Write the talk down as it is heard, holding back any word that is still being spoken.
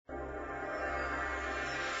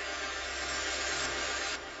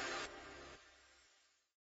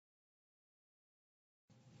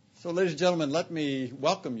So, ladies and gentlemen, let me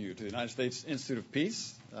welcome you to the United States Institute of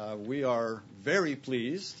Peace. We are very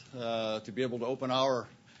pleased to be able to open our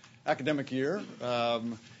academic year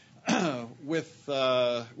with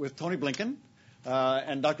Tony Blinken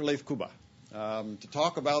and Dr. Laith Kubba to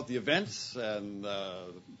talk about the events and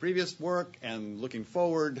previous work and looking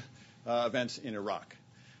forward events in Iraq.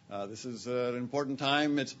 This is an important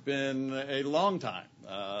time. It's been a long time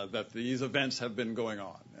that these events have been going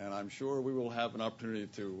on, and I'm sure we will have an opportunity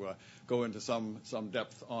to go into some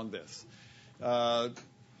depth on this.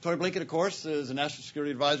 Tony Blinken, of course, is a national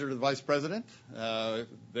security advisor to the vice president.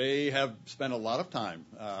 They have spent a lot of time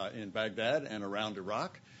in Baghdad and around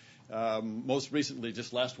Iraq, most recently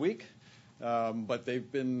just last week, but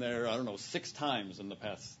they've been there, 6 times in the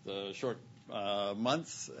past short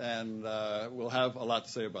months, and we'll have a lot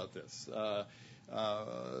to say about this.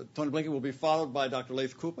 Tony Blinken will be followed by Dr.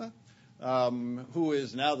 Laith Kubba, who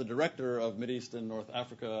is now the director of Mideast and North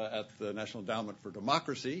Africa at the National Endowment for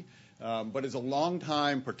Democracy, but is a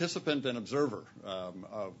longtime participant and observer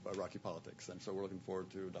of Iraqi politics. And so we're looking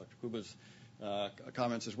forward to Dr. Kubba's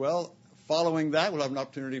comments as well. Following that, we'll have an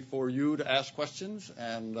opportunity for you to ask questions,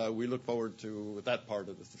 and we look forward to that part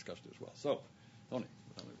of this discussion as well. So, Tony.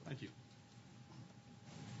 Thank you.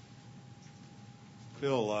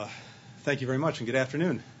 Bill, thank you very much, and good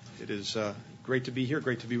afternoon. It is great to be here,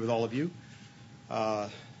 great to be with all of you.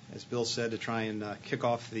 As Bill said, to try and kick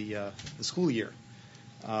off the school year.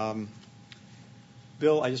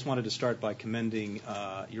 Bill, I just wanted to start by commending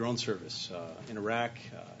your own service in Iraq,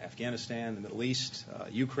 Afghanistan, the Middle East,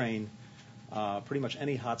 Ukraine, pretty much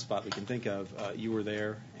any hotspot we can think of. You were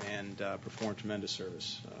there and performed tremendous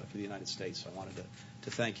service for the United States. I wanted to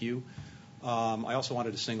thank you. I also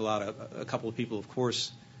wanted to single out a couple of people, of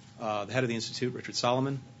course, the head of the Institute, Richard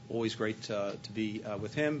Solomon, always great to be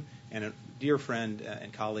with him, and a dear friend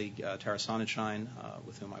and colleague, Tara Sonnenschein,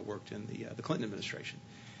 with whom I worked in the Clinton administration.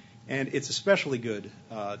 And it's especially good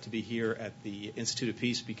to be here at the Institute of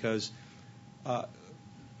Peace because,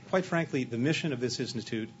 quite frankly, the mission of this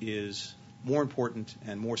institute is more important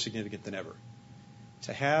and more significant than ever.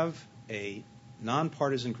 To have a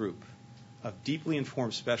nonpartisan group of deeply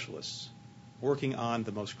informed specialists working on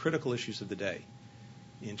the most critical issues of the day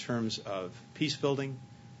in terms of peace building,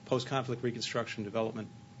 post-conflict reconstruction, development,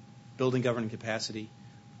 building governing capacity,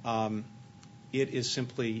 it is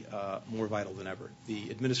simply more vital than ever.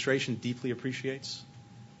 The administration deeply appreciates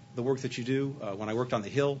the work that you do. When I worked on the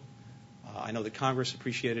Hill, I know that Congress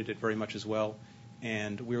appreciated it very much as well,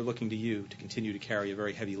 and we're looking to you to continue to carry a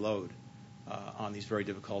very heavy load on these very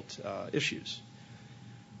difficult issues.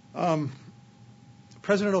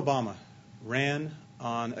 President Obama ran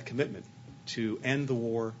on a commitment to end the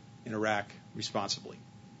war in Iraq responsibly.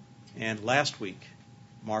 And last week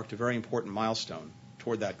marked a very important milestone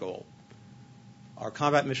toward that goal. Our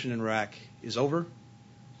combat mission in Iraq is over.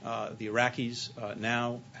 The Iraqis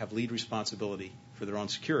now have lead responsibility for their own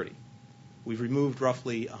security. We've removed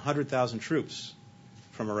roughly 100,000 troops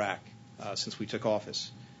from Iraq since we took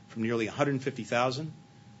office, from nearly 150,000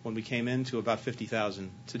 when we came in to about 50,000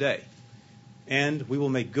 today. And we will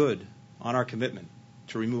make good on our commitment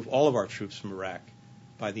to remove all of our troops from Iraq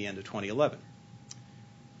by the end of 2011.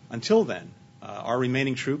 Until then, our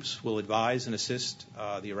remaining troops will advise and assist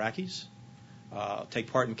the Iraqis,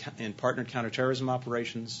 take part in partnered counterterrorism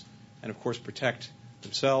operations, and, of course, protect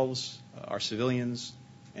themselves, our civilians,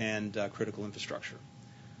 and critical infrastructure.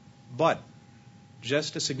 But,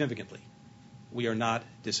 just as significantly, we are not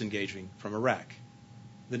disengaging from Iraq.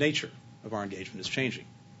 The nature of our engagement is changing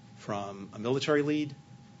from a military lead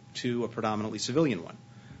to a predominantly civilian one.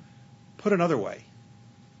 Put another way,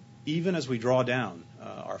 even as we draw down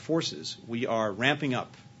our forces, we are ramping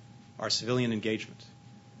up our civilian engagement,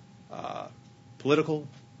 political,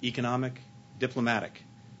 economic, diplomatic,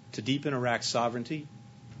 to deepen Iraq's sovereignty,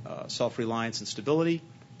 self-reliance and stability,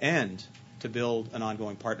 and to build an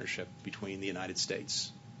ongoing partnership between the United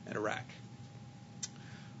States and Iraq.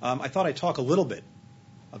 I thought I'd talk a little bit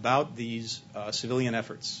about these civilian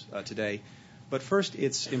efforts today. But first,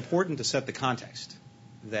 it's important to set the context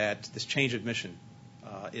that this change of mission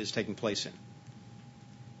is taking place in.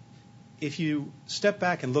 If you step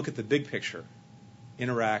back and look at the big picture in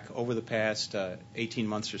Iraq over the past 18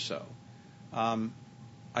 months or so,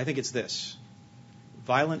 I think it's this.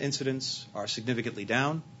 Violent incidents are significantly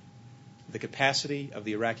down. The capacity of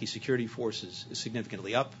the Iraqi security forces is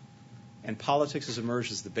significantly up. And politics has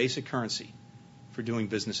emerged as the basic currency for doing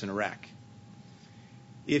business in Iraq.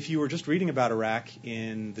 If you were just reading about Iraq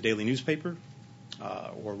in the daily newspaper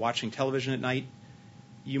or watching television at night,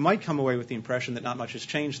 you might come away with the impression that not much has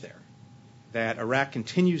changed there, that Iraq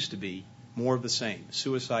continues to be more of the same,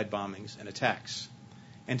 suicide bombings and attacks.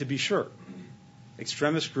 And to be sure,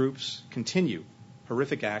 extremist groups continue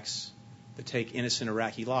horrific acts that take innocent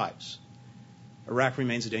Iraqi lives. Iraq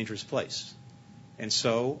remains a dangerous place. And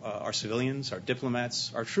so our civilians, our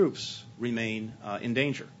diplomats, our troops remain in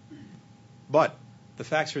danger. But the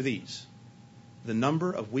facts are these. The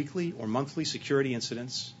number of weekly or monthly security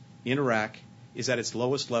incidents in Iraq is at its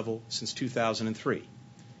lowest level since 2003.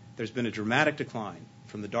 There's been a dramatic decline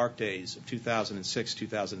from the dark days of 2006,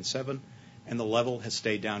 2007, and the level has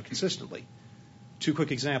stayed down consistently. Two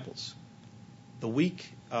quick examples. The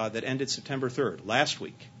week that ended September 3rd, last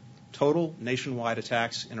week, total nationwide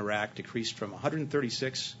attacks in Iraq decreased from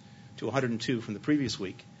 136 to 102 from the previous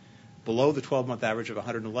week, below the 12-month average of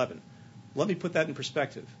 111. Let me put that in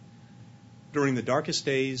perspective. During the darkest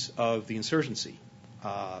days of the insurgency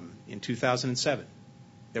in 2007,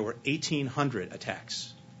 there were 1,800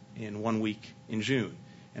 attacks in 1 week in June.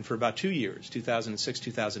 And for about 2 years, 2006,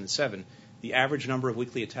 2007, the average number of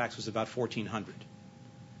weekly attacks was about 1,400.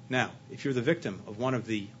 Now, if you're the victim of one of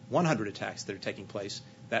the 100 attacks that are taking place,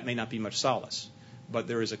 that may not be much solace. But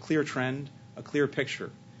there is a clear trend, a clear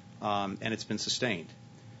picture, and it's been sustained.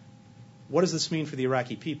 What does this mean for the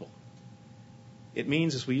Iraqi people? It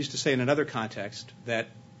means, as we used to say in another context, that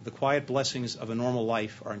the quiet blessings of a normal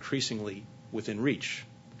life are increasingly within reach.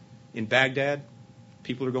 In Baghdad,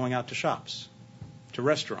 people are going out to shops, to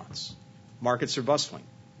restaurants. Markets are bustling.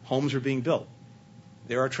 Homes are being built.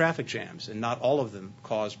 There are traffic jams, and not all of them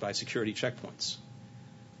caused by security checkpoints.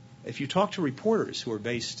 If you talk to reporters who are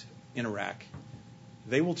based in Iraq,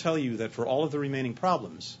 they will tell you that for all of the remaining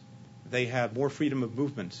problems, they have more freedom of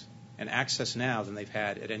movement and access now than they've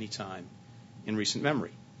had at any time in recent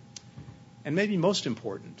memory. And maybe most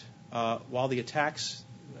important, while the attacks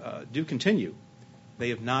do continue, they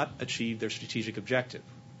have not achieved their strategic objective,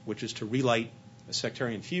 which is to relight a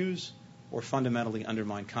sectarian fuse or fundamentally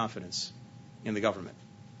undermine confidence in the government.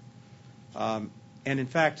 And in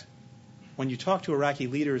fact, when you talk to Iraqi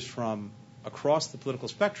leaders from across the political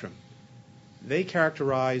spectrum, they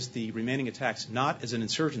characterize the remaining attacks not as an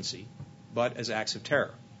insurgency, but as acts of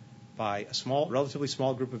terror by a relatively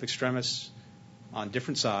small group of extremists on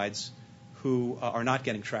different sides who are not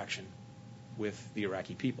getting traction with the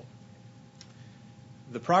Iraqi people.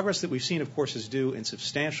 The progress that we've seen, of course, is due in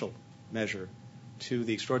substantial measure to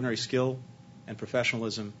the extraordinary skill and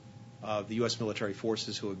professionalism of the U.S. military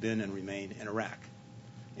forces who have been and remain in Iraq.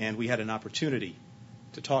 And we had an opportunity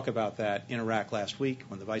to talk about that in Iraq last week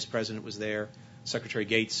when the Vice President was there, Secretary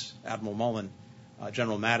Gates, Admiral Mullen,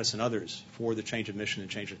 General Mattis, and others for the change of mission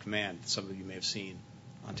and change of command that some of you may have seen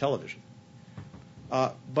on television.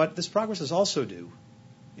 But this progress is also due,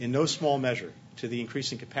 in no small measure, to the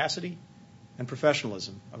increasing capacity and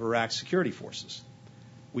professionalism of Iraq's security forces.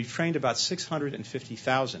 We've trained about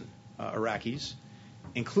 650,000 Iraqis,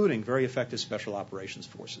 including very effective special operations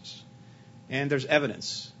forces. And there's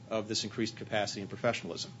evidence of this increased capacity and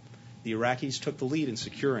professionalism. The Iraqis took the lead in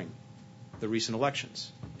securing the recent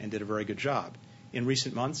elections and did a very good job. In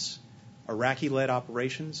recent months, Iraqi-led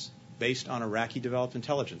operations based on Iraqi-developed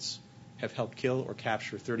intelligence have helped kill or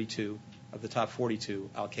capture 32 of the top 42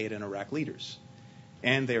 al-Qaeda and Iraq leaders.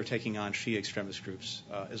 And they are taking on Shia extremist groups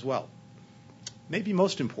as well. Maybe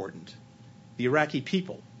most important, the Iraqi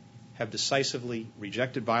people have decisively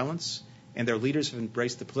rejected violence, and their leaders have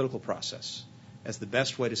embraced the political process as the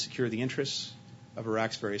best way to secure the interests of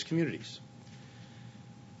Iraq's various communities.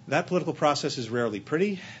 That political process is rarely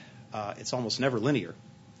pretty. It's almost never linear.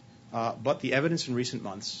 But the evidence in recent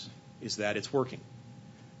months is that it's working.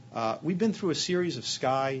 We've been through a series of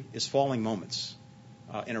sky is falling moments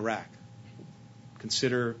in Iraq.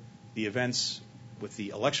 Consider the events with the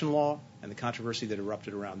election law and the controversy that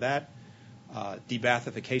erupted around that,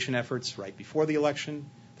 de-Baathification efforts right before the election,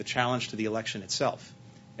 the challenge to the election itself.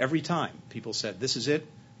 Every time people said, this is it,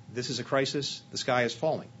 this is a crisis, the sky is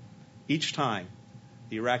falling. Each time,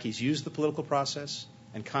 the Iraqis used the political process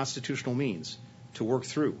and constitutional means to work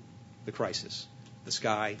through the crisis. The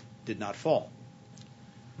sky did not fall.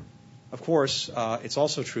 Of course, it's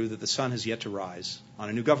also true that the sun has yet to rise on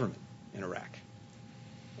a new government in Iraq.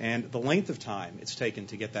 And the length of time it's taken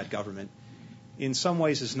to get that government in some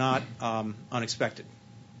ways is not unexpected.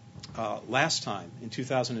 Last time, in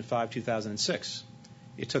 2005, 2006,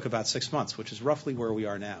 it took about 6 months, which is roughly where we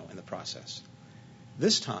are now in the process.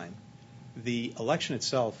 This time, the election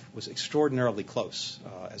itself was extraordinarily close,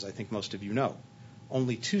 as I think most of you know.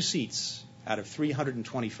 Only 2 seats out of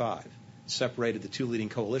 325 separated the 2 leading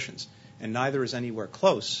coalitions, and neither is anywhere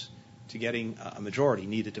close to getting a majority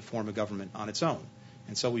needed to form a government on its own.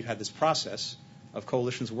 And so we've had this process of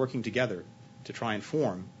coalitions working together to try and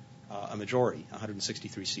form a majority,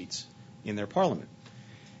 163 seats in their parliament.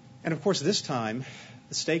 And of course, this time,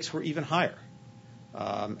 the stakes were even higher.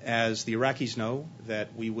 As the Iraqis know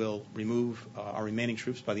that we will remove our remaining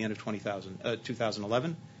troops by the end of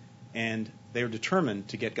 2011, and they are determined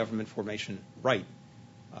to get government formation right,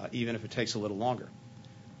 even if it takes a little longer.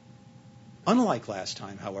 Unlike last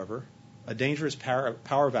time, however, a dangerous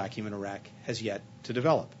power vacuum in Iraq has yet to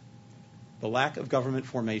develop. The lack of government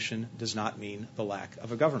formation does not mean the lack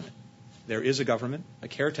of a government. There is a government, a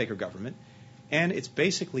caretaker government, and it's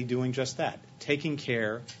basically doing just that, taking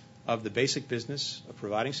care of the basic business of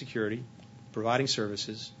providing security, providing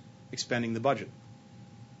services, expending the budget.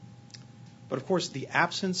 But of course, the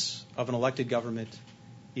absence of an elected government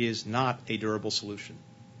is not a durable solution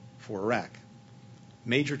for Iraq.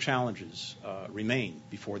 Major challenges remain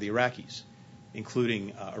before the Iraqis,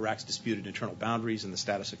 including Iraq's disputed internal boundaries and the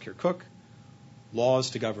status of Kirkuk,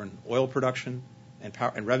 laws to govern oil production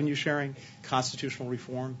and revenue sharing, constitutional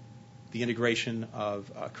reform, the integration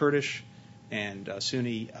of Kurdish and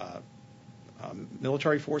Sunni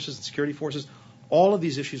military forces and security forces. All of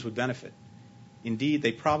these issues would benefit. Indeed,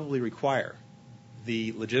 they probably require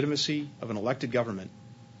the legitimacy of an elected government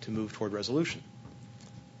to move toward resolution.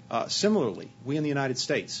 Similarly, we in the United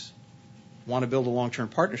States want to build a long-term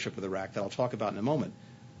partnership with Iraq that I'll talk about in a moment.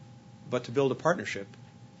 But to build a partnership,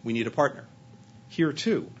 we need a partner. Here,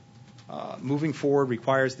 too, moving forward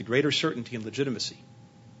requires the greater certainty and legitimacy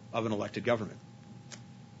of an elected government.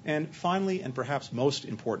 And finally, and perhaps most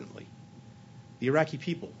importantly, the Iraqi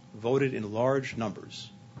people voted in large numbers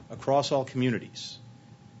across all communities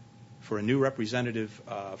for a new representatives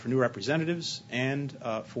and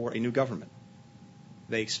for a new government.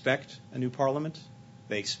 They expect a new parliament.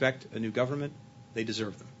 They expect a new government. They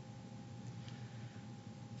deserve them.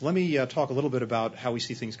 Let me talk a little bit about how we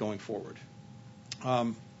see things going forward.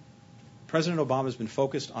 President Obama has been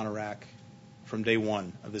focused on Iraq from day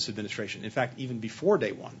one of this administration. In fact, even before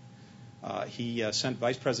day one, he sent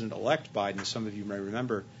Vice President-elect Biden, some of you may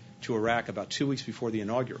remember, to Iraq about 2 weeks before the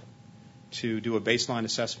inaugural to do a baseline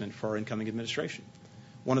assessment for our incoming administration.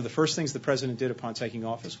 One of the first things the president did upon taking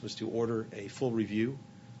office was to order a full review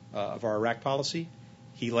of our Iraq policy.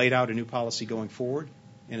 He laid out a new policy going forward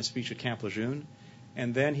in a speech at Camp Lejeune,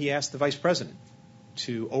 and then he asked the vice president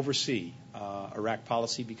to oversee Iraq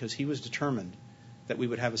policy because he was determined that we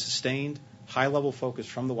would have a sustained, high-level focus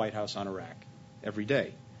from the White House on Iraq every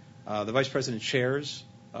day. The vice president chairs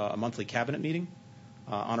a monthly cabinet meeting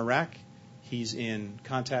on Iraq. He's in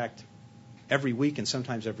contact every week and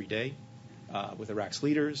sometimes every day with Iraq's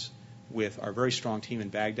leaders, with our very strong team in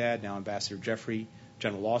Baghdad, now Ambassador Jeffrey,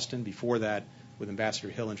 General Austin, before that with Ambassador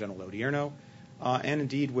Hill and General Odierno, and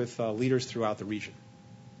indeed with leaders throughout the region.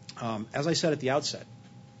 As I said at the outset,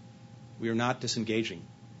 we are not disengaging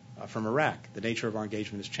from Iraq. The nature of our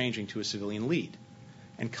engagement is changing to a civilian lead.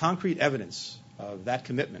 And concrete evidence of that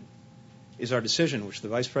commitment is our decision, which the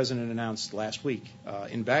Vice President announced last week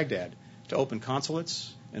in Baghdad, to open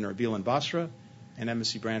consulates in Erbil and Basra and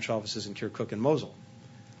embassy branch offices in Kirkuk and Mosul.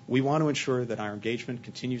 We want to ensure that our engagement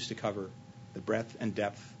continues to cover the breadth and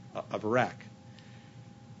depth of Iraq.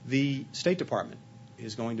 The State Department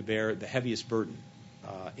is going to bear the heaviest burden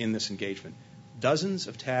in this engagement. Dozens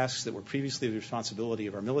of tasks that were previously the responsibility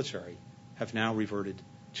of our military have now reverted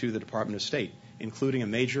to the Department of State, including a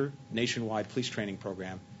major nationwide police training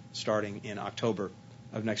program starting in October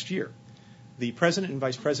of next year. The President and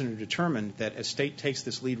Vice President are determined that as State takes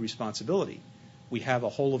this lead responsibility, we have a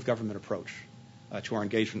whole-of-government approach to our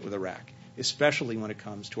engagement with Iraq, especially when it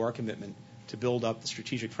comes to our commitment to build up the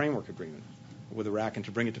Strategic Framework Agreement with Iraq and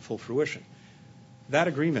to bring it to full fruition. That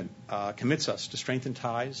agreement commits us to strengthen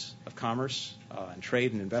ties of commerce and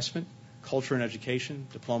trade and investment, culture and education,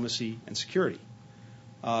 diplomacy and security.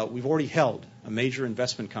 We've already held a major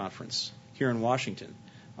investment conference here in Washington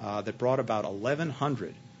that brought about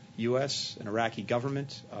 1,100 U.S. and Iraqi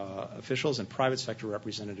government officials and private sector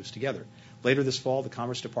representatives together. Later this fall, the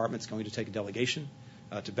Commerce Department is going to take a delegation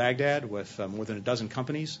to Baghdad with more than a dozen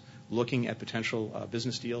companies looking at potential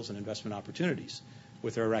business deals and investment opportunities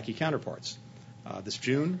with their Iraqi counterparts. This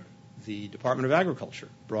June, the Department of Agriculture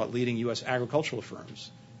brought leading U.S. agricultural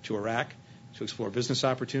firms to Iraq to explore business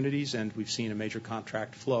opportunities, and we've seen a major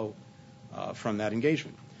contract flow from that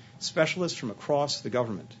engagement. Specialists from across the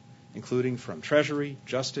government, including from Treasury,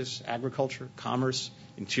 Justice, Agriculture, Commerce,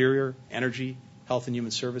 Interior, Energy, Health and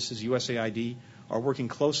Human Services, USAID, are working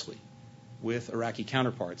closely with Iraqi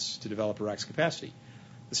counterparts to develop Iraq's capacity.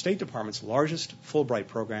 The State Department's largest Fulbright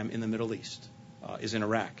program in the Middle East is in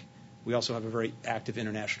Iraq. We also have a very active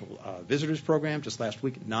international visitors program. Just last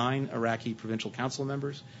week, 9 Iraqi provincial council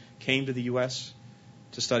members came to the U.S.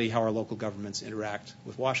 to study how our local governments interact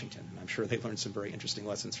with Washington. And I'm sure they learned some very interesting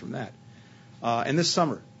lessons from that. And this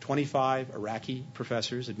summer, 25 Iraqi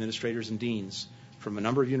professors, administrators, and deans from a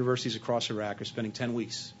number of universities across Iraq are spending 10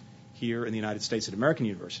 weeks here in the United States at American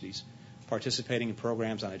universities, participating in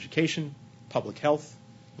programs on education, public health,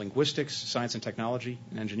 linguistics, science and technology,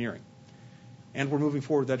 and engineering. And we're moving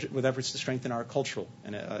forward with efforts to strengthen our cultural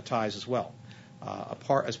ties as well.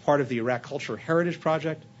 As part of the Iraq Cultural Heritage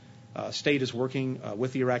Project, State is working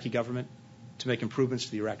with the Iraqi government to make improvements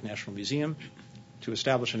to the Iraq National Museum, to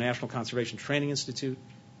establish a National Conservation Training Institute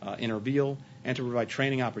in Erbil, and to provide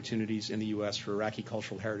training opportunities in the U.S. for Iraqi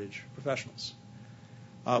cultural heritage professionals.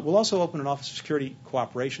 We'll also open an Office of Security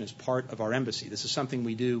Cooperation as part of our embassy. This is something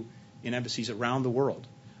we do in embassies around the world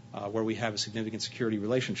where we have a significant security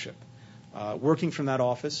relationship. Working from that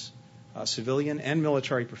office, civilian and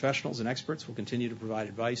military professionals and experts will continue to provide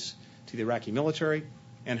advice to the Iraqi military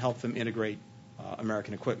and help them integrate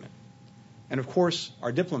American equipment. And of course,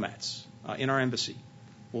 our diplomats in our embassy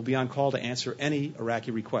will be on call to answer any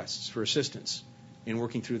Iraqi requests for assistance in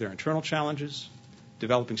working through their internal challenges,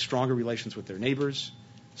 developing stronger relations with their neighbors,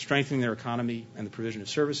 strengthening their economy and the provision of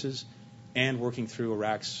services, and working through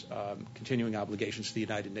Iraq's continuing obligations to the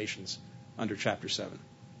United Nations under Chapter 7.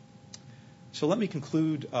 So let me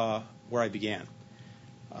conclude where I began.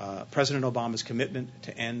 President Obama's commitment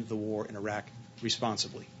to end the war in Iraq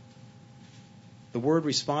responsibly. The word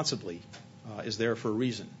responsibly is there for a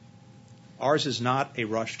reason. Ours is not a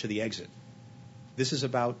rush to the exit. This is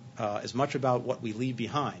about as much about what we leave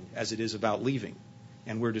behind as it is about leaving.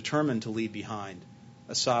 And we're determined to leave behind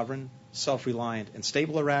a sovereign, self-reliant, and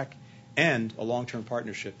stable Iraq and a long-term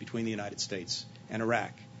partnership between the United States and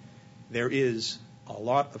Iraq. There is a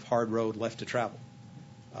lot of hard road left to travel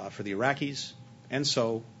for the Iraqis and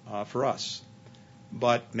so for us.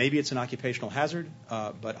 But maybe it's an occupational hazard,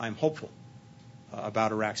 but I'm hopeful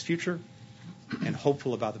about Iraq's future and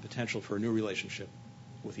hopeful about the potential for a new relationship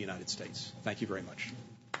with the United States. Thank you very much.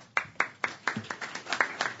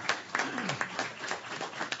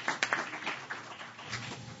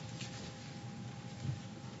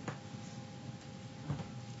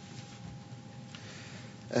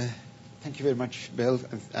 Thank you very much, Bill.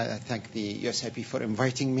 I thank the USIP for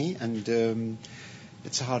inviting me, and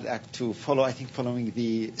it's a hard act to follow, I think, following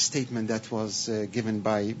the statement that was given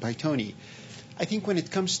by Tony. I think when it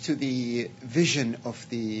comes to the vision of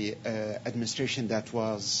the administration that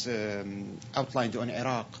was outlined on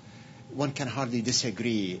Iraq, one can hardly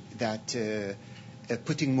disagree that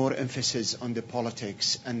putting more emphasis on the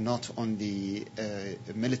politics and not on the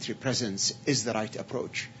military presence is the right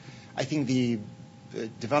approach. I think the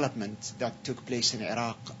development that took place in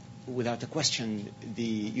Iraq, without a question,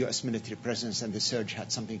 the U.S. military presence and the surge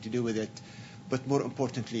had something to do with it. But more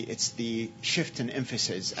importantly, it's the shift in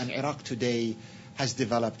emphasis. And Iraq today has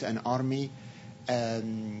developed an army,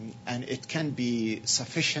 and it can be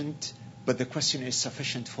sufficient, but the question is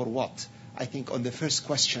sufficient for what? I think on the first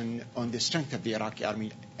question, on the strength of the Iraqi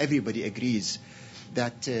army, everybody agrees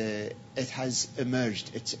that it has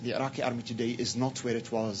emerged. The Iraqi army today is not where it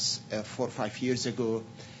was 4 or 5 years ago.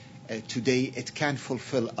 Today, it can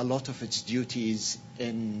fulfill a lot of its duties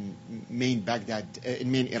in main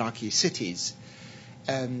Iraqi cities.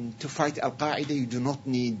 To fight Al-Qaeda, you do not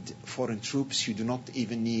need foreign troops. You do not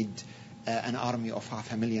even need an army of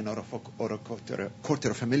 500,000 or a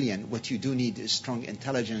quarter of a million. What you do need is strong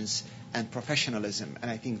intelligence and professionalism. And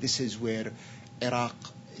I think this is where Iraq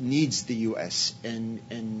needs the U.S. in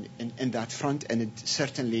that front. And it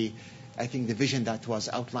certainly, I think the vision that was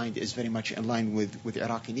outlined is very much in line with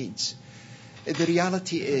Iraqi needs. The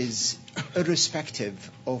reality is,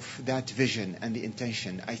 irrespective of that vision and the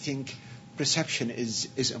intention, I think perception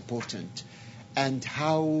is important. And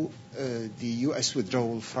how the U.S.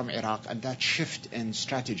 withdrawal from Iraq and that shift in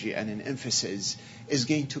strategy and in emphasis is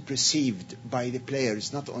going to be perceived by the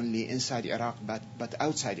players, not only inside Iraq but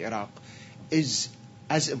outside Iraq, is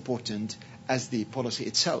as important as the policy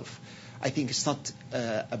itself. I think it's not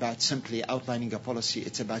about simply outlining a policy.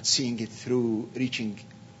 It's about seeing it through, reaching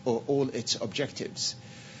all its objectives.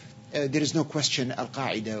 There is no question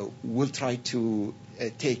Al-Qaeda will try to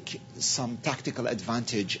take some tactical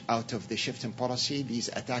advantage out of the shift in policy. These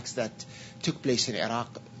attacks that took place in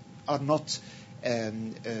Iraq are not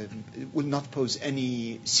will not pose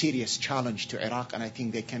any serious challenge to Iraq, and I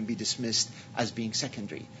think they can be dismissed as being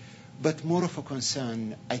secondary. But more of a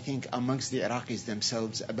concern, I think, amongst the Iraqis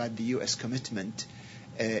themselves about the U.S. commitment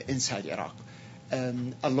inside Iraq.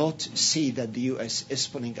 A lot see that the U.S. is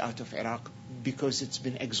pulling out of Iraq because it's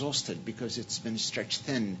been exhausted, because it's been stretched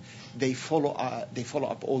thin. They follow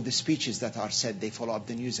up all the speeches that are said. They follow up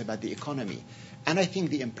the news about the economy. And I think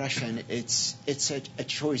the impression it's a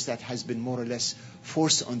choice that has been more or less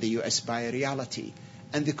forced on the U.S. by reality.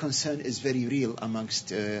 and the concern is very real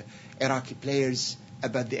amongst Iraqi players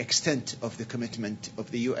about the extent of the commitment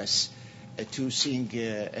of the U.S. To seeing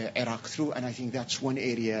Iraq through, and I think that's one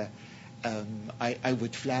area I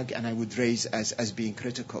would flag and I would raise as being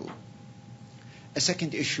critical. A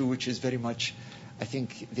second issue, which is very much, I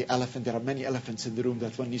think, the elephant, there are many elephants in the room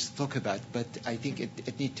that one needs to talk about, but I think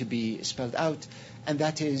it needs to be spelled out, and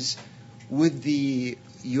that is with the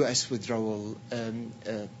U.S. withdrawal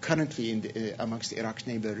currently amongst Iraq's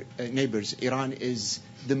neighbors, Iran is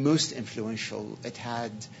the most influential. It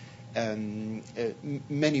had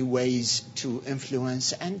many ways to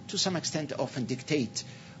influence and to some extent often dictate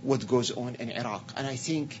what goes on in Iraq. And I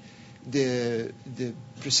think the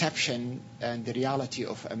perception and the reality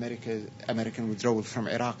of American withdrawal from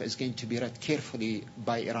Iraq is going to be read carefully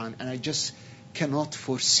by Iran. And I just cannot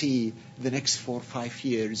foresee the next 4 or 5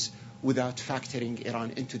 years without factoring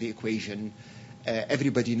Iran into the equation.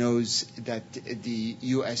 Everybody knows that the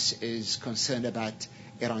U.S. is concerned about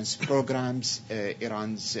Iran's programs,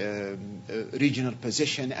 Iran's regional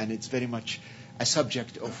position, and it's very much a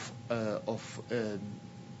subject of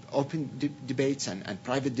open debates and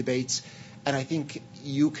private debates. And I think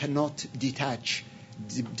you cannot detach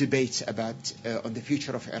debates about on the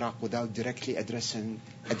future of Iraq without directly addressing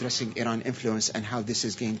Iran influence and how this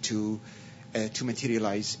is going to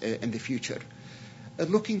materialize in the future.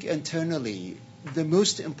 Looking internally, the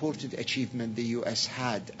most important achievement the U.S.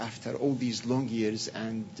 had after all these long years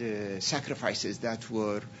and sacrifices that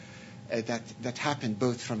happened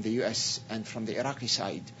both from the U.S. and from the Iraqi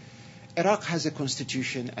side. Iraq has a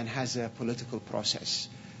constitution and has a political process,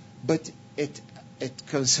 but it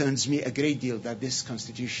concerns me a great deal that this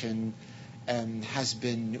constitution has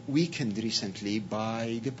been weakened recently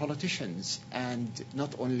by the politicians, and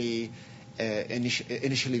not only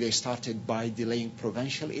initially they started by delaying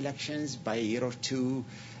provincial elections by a year or two,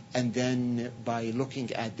 and then by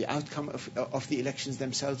looking at the outcome of the elections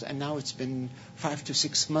themselves, and now it's been 5 to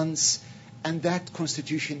 6 months, and that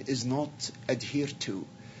constitution is not adhered to.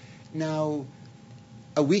 Now,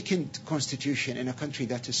 a weakened constitution in a country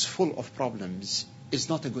that is full of problems is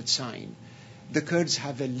not a good sign. The Kurds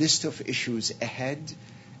have a list of issues ahead,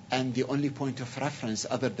 and the only point of reference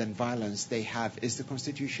other than violence they have is the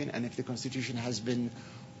constitution. And if the constitution has been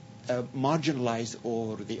marginalized,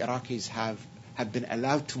 or the Iraqis have been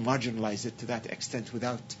allowed to marginalize it to that extent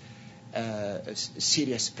without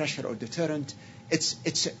serious pressure or deterrent,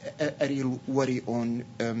 it's a real worry on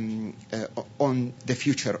the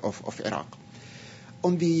future of Iraq.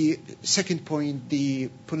 On the second point, the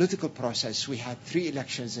political process, we had 3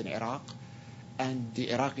 elections in Iraq, and the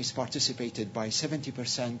Iraqis participated by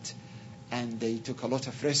 70%, and they took a lot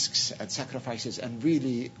of risks and sacrifices and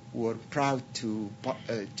really were proud to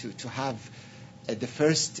have the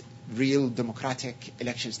first real democratic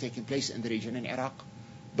elections taking place in the region in Iraq.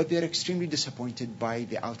 But they're extremely disappointed by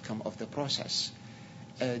the outcome of the process.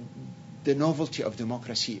 The novelty of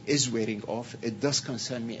democracy is wearing off. It does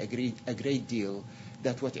concern me a great deal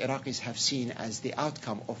that what Iraqis have seen as the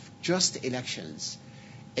outcome of just elections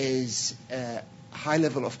is a high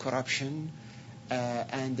level of corruption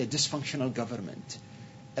and a dysfunctional government.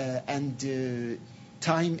 And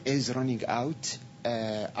time is running out.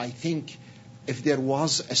 I think if there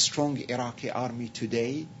was a strong Iraqi army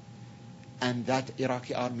today and that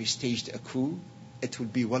Iraqi army staged a coup, it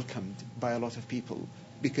would be welcomed by a lot of people,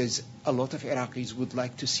 because a lot of Iraqis would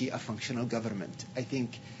like to see a functional government. I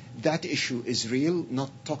think that issue is real,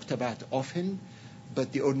 not talked about often,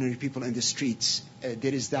 but the ordinary people in the streets,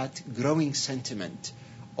 there is that growing sentiment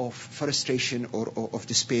of frustration or of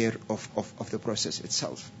despair of the process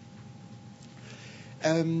itself.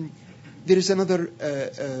 There is another,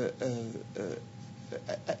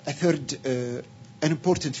 a third, an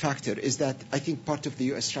important factor is that I think part of the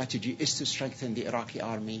U.S. strategy is to strengthen the Iraqi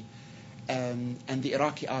army, and the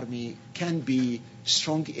Iraqi army can be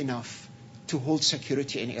strong enough to hold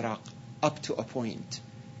security in Iraq up to a point.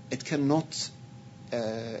 It cannot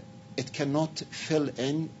fill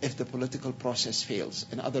in if the political process fails.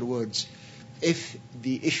 In other words, if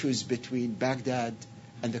the issues between Baghdad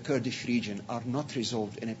and the Kurdish region are not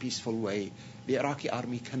resolved in a peaceful way, the Iraqi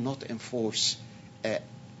army cannot enforce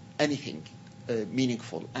anything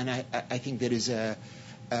meaningful. And I think there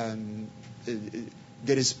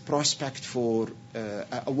is prospect for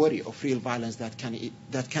a worry of real violence that can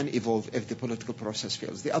evolve if the political process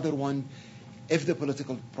fails. The other one, if the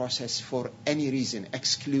political process for any reason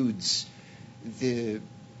excludes the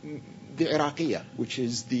Iraqiyya, which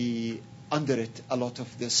is under it a lot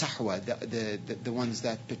of the sahwa, the ones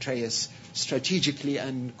that portray us strategically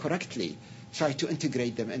and correctly, try to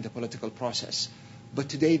integrate them in the political process. But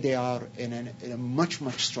today they are in a much,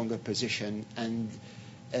 much stronger position, and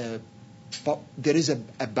but there is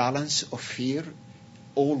a balance of fear.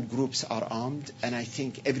 All groups are armed, and I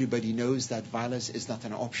think everybody knows that violence is not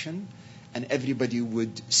an option, and everybody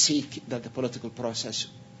would seek that the political process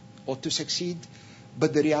ought to succeed.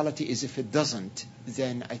 But the reality is, if it doesn't,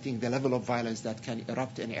 then I think the level of violence that can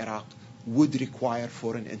erupt in Iraq would require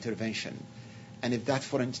foreign intervention. And if that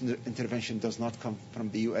foreign intervention does not come from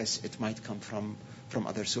the U.S., it might come from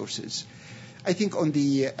other sources. I think on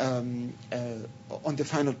the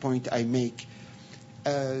final point I make,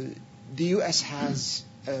 the U.S. has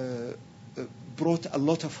brought a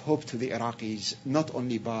lot of hope to the Iraqis, not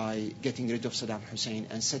only by getting rid of Saddam Hussein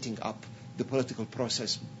and setting up the political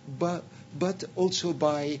process, but also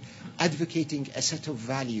by advocating a set of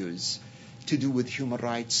values to do with human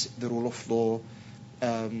rights, the rule of law,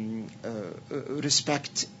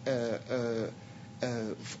 respect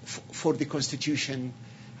for the Constitution,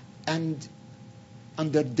 and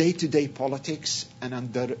under day-to-day politics and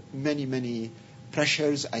under many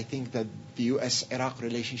pressures, I think that the U.S.-Iraq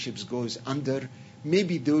relationships goes under.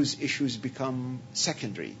 Maybe those issues become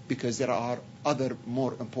secondary because there are other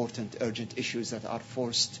more important, urgent issues that are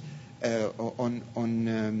forced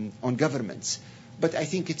on governments. But I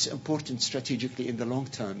think it's important strategically in the long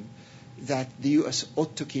term that the U.S.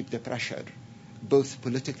 ought to keep the pressure, both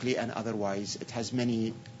politically and otherwise. It has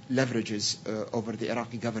many leverages over the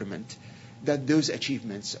Iraqi government, that those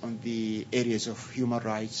achievements on the areas of human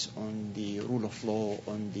rights, on the rule of law,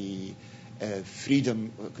 on the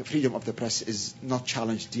freedom of the press is not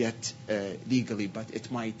challenged yet legally, but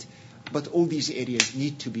it might. But all these areas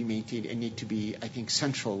need to be maintained and need to be, I think,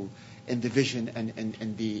 central in the vision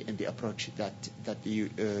and the approach that the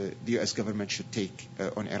U.S. government should take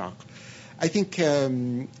on Iraq. I think as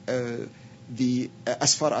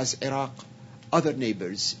far as Iraq, other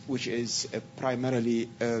neighbors, which is primarily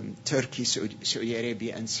Turkey, Saudi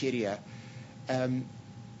Arabia, and Syria,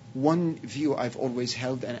 one view I've always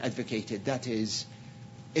held and advocated, that is,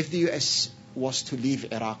 if the U.S. was to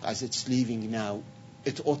leave Iraq as it's leaving now,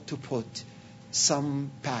 it ought to put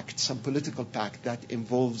some pact, some political pact that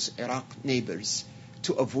involves Iraq neighbors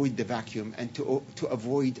to avoid the vacuum and to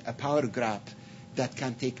avoid a power grab that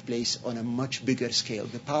can take place on a much bigger scale.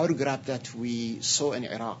 The power grab that we saw in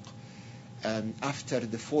Iraq after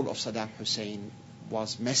the fall of Saddam Hussein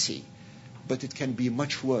was messy, but it can be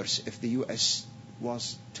much worse if the U.S.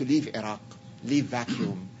 was to leave Iraq, leave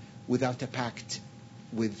vacuum, without a pact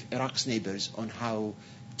with Iraq's neighbors on how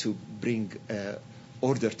to bring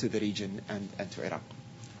order to the region and to Iraq.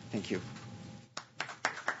 Thank you.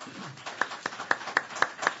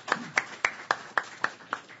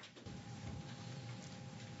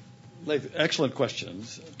 Laith, excellent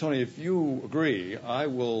questions. Tony, if you agree, I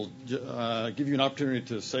will give you an opportunity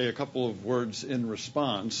to say a couple of words in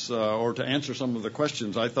response or to answer some of the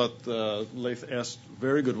questions. I thought Laith asked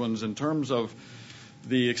very good ones in terms of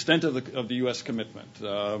the extent of the U.S. commitment.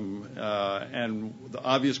 And the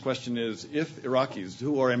obvious question is, if Iraqis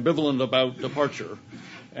who are ambivalent about departure,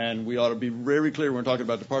 and we ought to be very clear when we're talking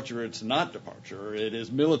about departure, it's not departure, it is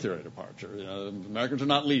military departure. Americans are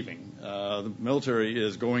not leaving. The military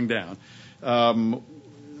is going down.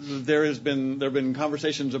 There have been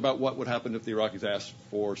conversations about what would happen if the Iraqis asked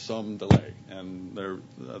for some delay. And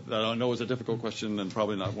that I know is a difficult question and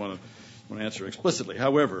probably not want to answer explicitly.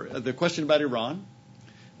 However, the question about Iran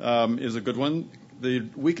is a good one. The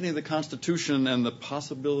weakening of the Constitution and the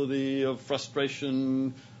possibility of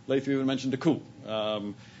frustration. Laith, you even mentioned a coup.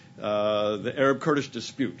 The Arab-Kurdish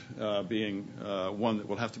dispute being one that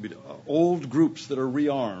will have to be old groups that are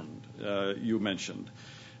rearmed, you mentioned.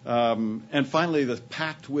 And finally, the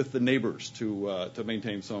pact with the neighbors to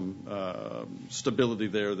maintain some stability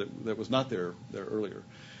there that was not there earlier.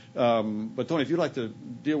 But Tony, if you'd like to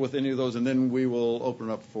deal with any of those, and then we will open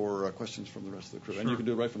it up for questions from the rest of the crew. Sure. And you can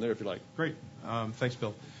do it right from there if you like. Great. Thanks,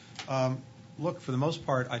 Bill. Look, for the most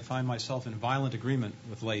part, I find myself in violent agreement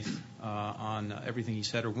with Laith on everything he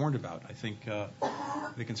said or warned about. I think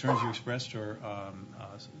the concerns you expressed are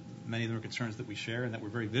many of them are concerns that we share and that we're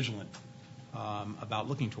very vigilant about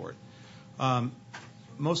looking toward.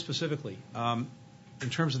 Most specifically, in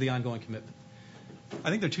terms of the ongoing commitment, I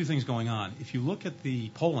think there are two things going on. If you look at the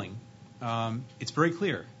polling, it's very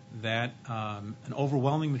clear that an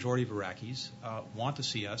overwhelming majority of Iraqis want to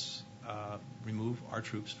see us remove our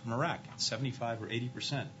troops from Iraq. 75 or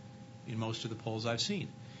 80% in most of the polls I've seen.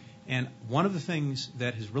 And one of the things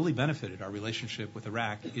that has really benefited our relationship with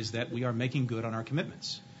Iraq is that we are making good on our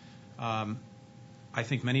commitments. I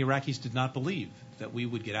think many Iraqis did not believe that we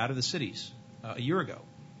would get out of the cities a year ago,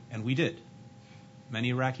 and we did.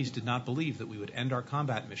 Many Iraqis did not believe that we would end our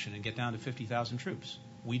combat mission and get down to 50,000 troops.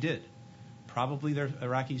 We did. Probably there are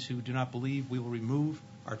Iraqis who do not believe we will remove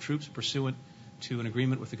our troops pursuant to an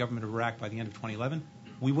agreement with the government of Iraq by the end of 2011,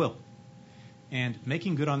 we will. And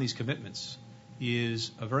making good on these commitments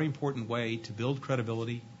is a very important way to build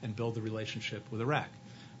credibility and build the relationship with Iraq.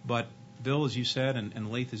 But Bill, as you said,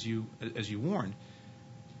 and Laith, as you warned,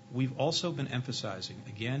 we've also been emphasizing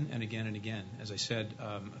again and again and again, as I said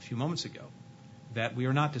a few moments ago, that we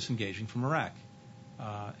are not disengaging from Iraq.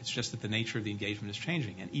 It's just that the nature of the engagement is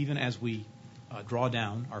changing. And even as we draw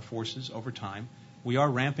down our forces over time, we are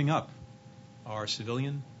ramping up our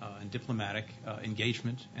civilian and diplomatic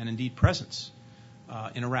engagement and indeed presence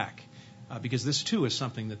in Iraq. Because this, too, is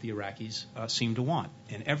something that the Iraqis seem to want.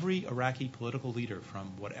 And every Iraqi political leader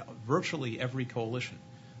from virtually every coalition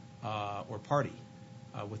or party,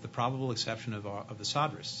 with the probable exception of the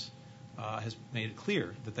Sadrists, has made it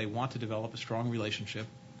clear that they want to develop a strong relationship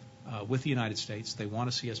with the United States. They want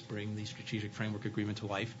to see us bring the Strategic Framework Agreement to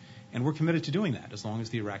life, and we're committed to doing that as long as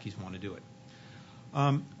the Iraqis want to do it.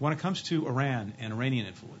 When it comes to Iran and Iranian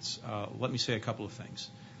influence, let me say a couple of things.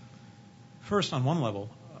 First, on one level,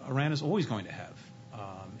 Iran is always going to have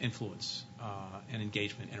influence and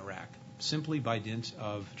engagement in Iraq, simply by dint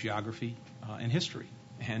of geography and history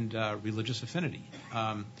and religious affinity.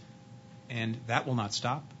 And that will not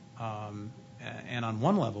stop. And on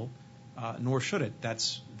one level, nor should it.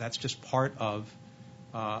 That's just part of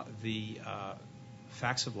the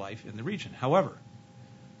facts of life in the region. However,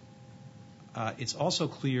 it's also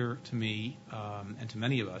clear to me and to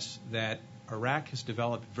many of us that Iraq has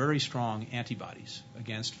developed very strong antibodies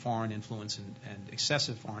against foreign influence and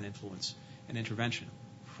excessive foreign influence and intervention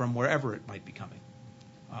from wherever it might be coming.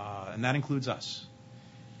 And that includes us.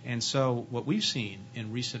 And so what we've seen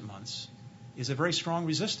in recent months is a very strong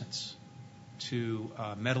resistance to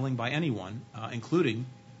meddling by anyone, including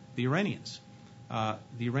the Iranians.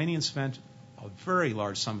 The Iranians spent a very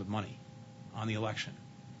large sum of money on the election,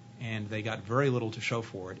 and they got very little to show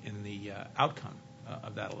for it in the outcome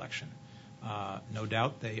of that election. No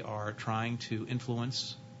doubt they are trying to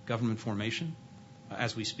influence government formation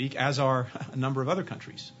as we speak, as are a number of other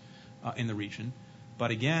countries in the region.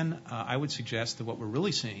 But again, I would suggest that what we're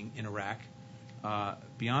really seeing in Iraq,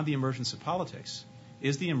 beyond the emergence of politics,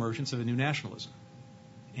 is the emergence of a new nationalism.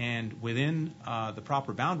 And within the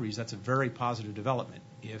proper boundaries, that's a very positive development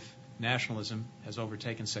if nationalism has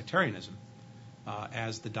overtaken sectarianism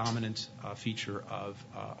as the dominant feature of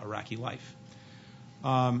Iraqi life.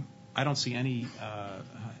 I don't see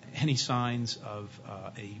any signs of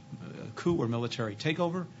a coup or military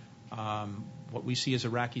takeover. What we see is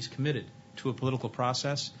Iraqis committed to a political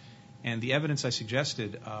process. And the evidence I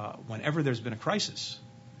suggested, whenever there's been a crisis,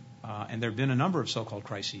 and there have been a number of so-called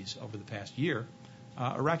crises over the past year,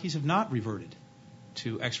 Iraqis have not reverted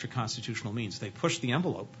to extra-constitutional means. They pushed the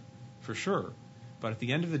envelope, for sure. But at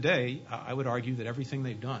the end of the day, I would argue that everything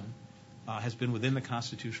they've done has been within the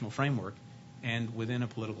constitutional framework and within a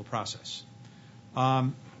political process.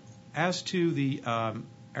 As to the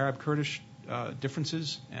Arab-Kurdish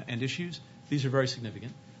differences and issues, these are very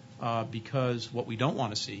significant because what we don't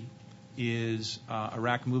want to see is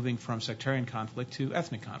Iraq moving from sectarian conflict to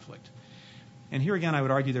ethnic conflict. And here again, I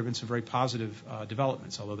would argue there have been some very positive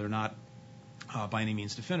developments, although they're not by any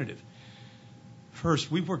means definitive.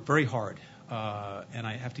 First, we've worked very hard, and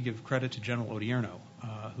I have to give credit to General Odierno,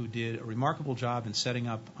 who did a remarkable job in setting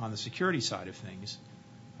up, on the security side of things,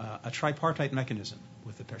 a tripartite mechanism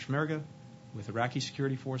with the Peshmerga, with Iraqi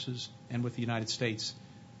security forces, and with the United States,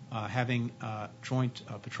 having joint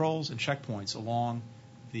patrols and checkpoints along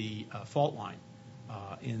the fault line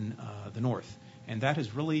in the north. And that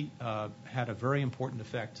has really had a very important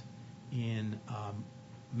effect in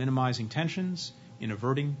minimizing tensions, in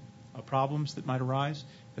averting problems that might arise.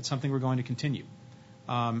 That's something we're going to continue.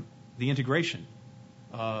 The integration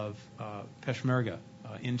of Peshmerga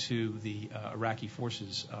into the Iraqi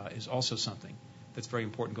forces is also something that's very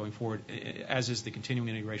important going forward, as is the continuing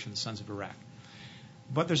integration of the Sons of Iraq.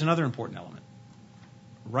 But there's another important element.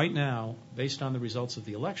 Right now, based on the results of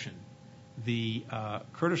the election, the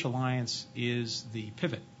Kurdish alliance is the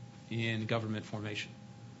pivot in government formation.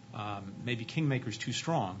 Maybe kingmaker's too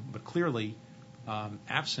strong, but clearly,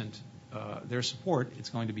 absent their support, it's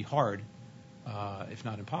going to be hard, if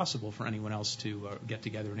not impossible, for anyone else to get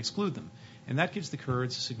together and exclude them. And that gives the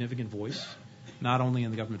Kurds a significant voice, not only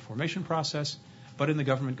in the government formation process, but in the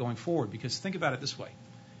government going forward. Because think about it this way.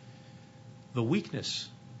 The weakness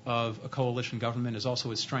of a coalition government is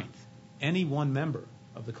also its strength. Any one member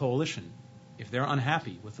of the coalition, if they're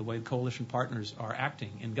unhappy with the way the coalition partners are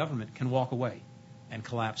acting in government, can walk away and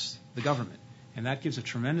collapse the government. And that gives a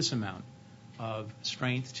tremendous amount of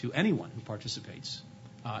strength to anyone who participates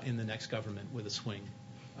in the next government with a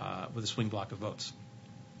swing block of votes.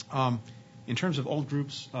 In terms of old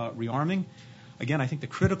groups rearming, again, I think the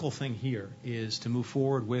critical thing here is to move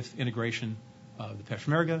forward with integration of the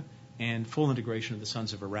Peshmerga and full integration of the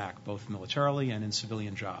Sons of Iraq, both militarily and in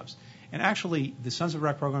civilian jobs. And actually, the Sons of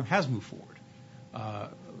Iraq program has moved forward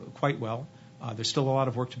quite well. There's still a lot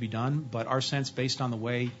of work to be done, but our sense, based on the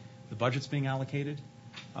way the budget's being allocated,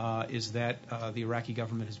 is that the Iraqi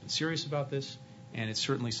government has been serious about this, and it's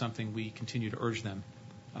certainly something we continue to urge them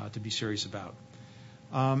to be serious about.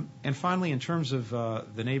 And finally, in terms of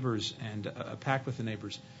the neighbors and a pact with the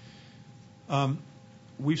neighbors,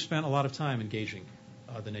 we've spent a lot of time engaging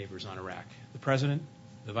the neighbors on Iraq. The President,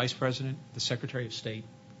 the Vice President, the Secretary of State,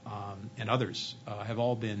 and others have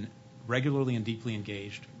all been regularly and deeply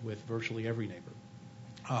engaged with virtually every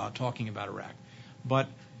neighbor talking about Iraq. But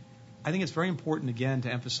I think it's very important, again,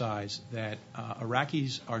 to emphasize that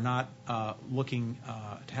Iraqis are not looking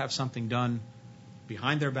to have something done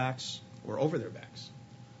behind their backs or over their backs.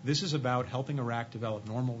 This is about helping Iraq develop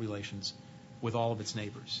normal relations with all of its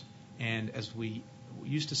neighbors. And as we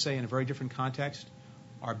used to say in a very different context,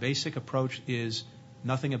 our basic approach is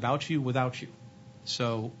nothing about you without you.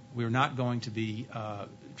 So we're not going to be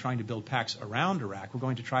trying to build pacts around Iraq. We're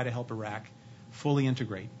going to try to help Iraq fully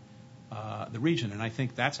integrate the region. And I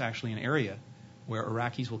think that's actually an area where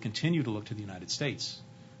Iraqis will continue to look to the United States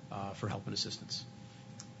for help and assistance.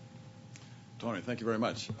 Tony, thank you very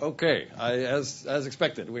much. Okay, as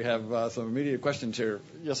expected, we have some immediate questions here.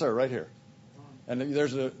 Yes, sir, right here. And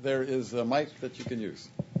there is a mic that you can use.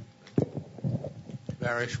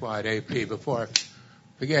 Barry Schwad, AP. Before I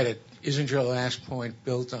forget it, isn't your last point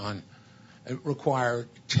built on require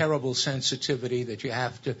terrible sensitivity that you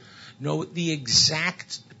have to know the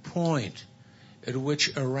exact point at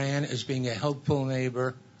which Iran is being a helpful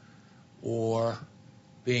neighbor or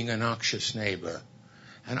being a noxious neighbor?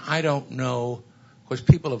 And I don't know, because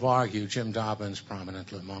people have argued, Jim Dobbins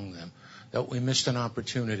prominently among them, that we missed an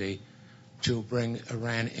opportunity to bring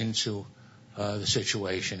Iran into the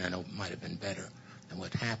situation, and it might have been better than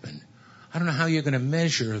what happened. I don't know how you're going to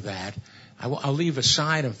measure that. I'll leave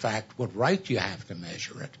aside, in fact, what right you have to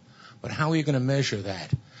measure it, but how are you going to measure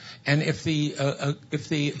that? And if the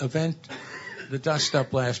event, the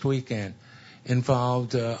dust-up last weekend,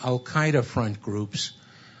 involved al-Qaeda front groups,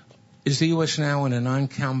 is the U.S. now in a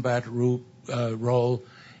non-combat role,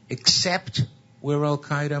 except where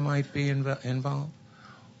al-Qaeda might be involved?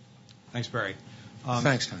 Thanks, Barry.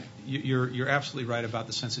 Thanks, Tony. You're absolutely right about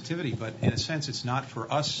the sensitivity, but in a sense, it's not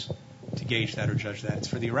for us to gauge that or judge that. It's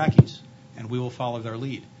for the Iraqis, and we will follow their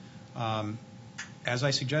lead. As I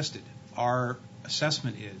suggested, our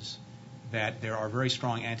assessment is that there are very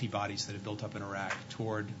strong antibodies that have built up in Iraq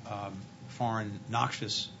toward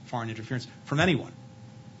noxious foreign interference from anyone,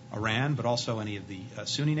 Iran, but also any of the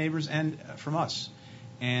Sunni neighbors, and from us.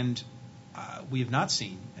 And we have not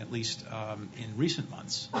seen, at least in recent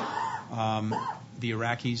months, the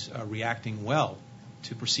Iraqis reacting well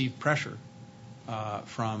to perceived pressure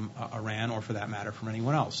from Iran, or for that matter, from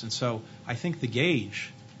anyone else. And so I think the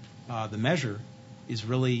gauge, the measure, is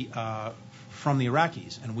really from the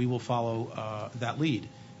Iraqis, and we will follow that lead.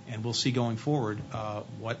 And we'll see going forward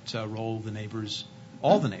what role the neighbors,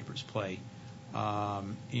 all the neighbors, play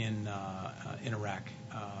in Iraq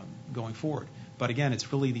going forward. But again,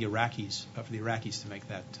 it's really the Iraqis, for the Iraqis to make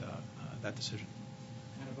that decision.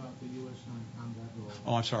 And about the U.S. non-combat role?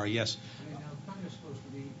 Oh, I'm sorry, yes. Al-Qaeda is supposed to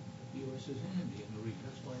be the U.S.'s enemy in the region.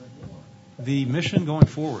 That's why they're at war. The mission going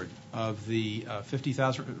forward of the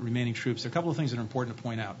 50,000 remaining troops, there are a couple of things that are important to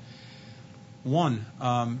point out. One,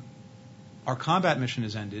 our combat mission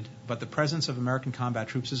has ended, but the presence of American combat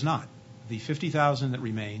troops is not. The 50,000 that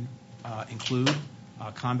remain include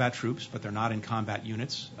combat troops, but they're not in combat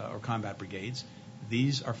units or combat brigades.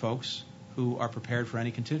 These are folks who are prepared for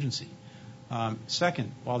any contingency.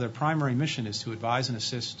 Second, while their primary mission is to advise and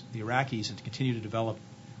assist the Iraqis and to continue to develop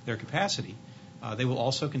their capacity, they will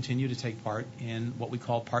also continue to take part in what we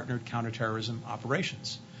call partnered counterterrorism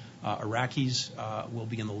operations. Iraqis will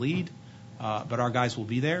be in the lead, but our guys will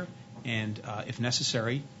be there, and if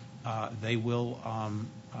necessary, they will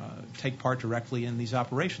take part directly in these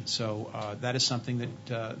operations. So that is something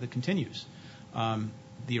that continues.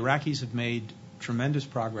 The Iraqis have made tremendous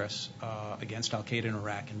progress against al-Qaeda in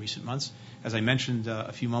Iraq in recent months. As I mentioned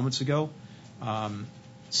a few moments ago,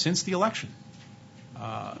 since the election,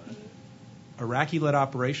 Iraqi-led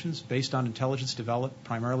operations based on intelligence developed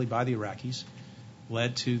primarily by the Iraqis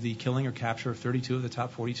led to the killing or capture of 32 of the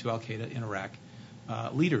top 42 al-Qaeda in Iraq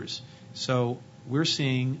leaders. So we're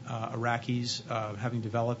seeing Iraqis having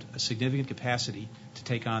developed a significant capacity to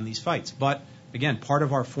take on these fights. But, again, part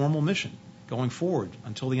of our formal mission going forward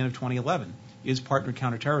until the end of 2011 is partnered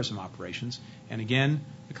counterterrorism operations. And again,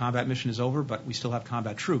 the combat mission is over, but we still have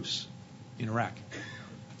combat troops in Iraq.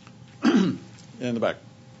 In the back.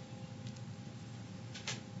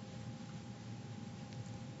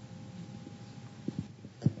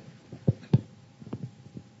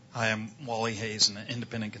 Hi, I'm Wally Hayes, an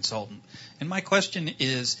independent consultant. And my question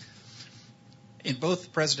is, in both the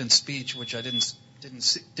President's speech, which I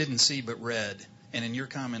didn't see but read, and in your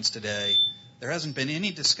comments today, there hasn't been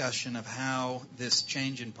any discussion of how this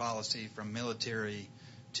change in policy from military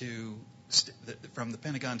to from the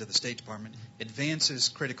Pentagon to the State Department advances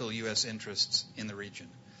critical U.S. interests in the region.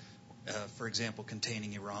 For example,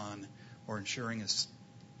 containing Iran or ensuring a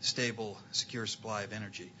stable, secure supply of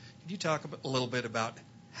energy. Could you talk a little bit about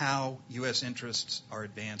how U.S. interests are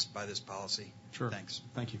advanced by this policy? Sure. Thanks.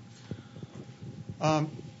 Thank you.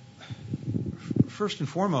 First and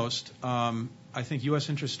foremost, I think U.S.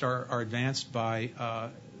 interests are advanced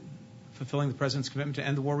by fulfilling the President's commitment to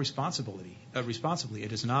end the war responsibly.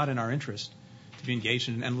 It is not in our interest to be engaged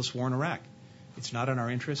in an endless war in Iraq. It's not in our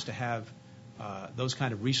interest to have those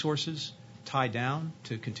kind of resources tied down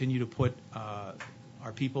to continue to put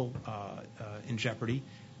our people in jeopardy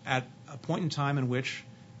at a point in time in which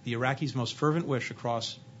the Iraqis' most fervent wish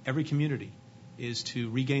across every community is to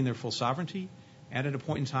regain their full sovereignty, and at a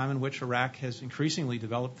point in time in which Iraq has increasingly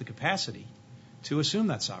developed the capacity to assume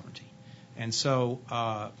that sovereignty. And so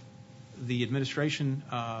the administration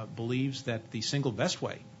believes that the single best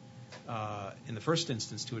way, in the first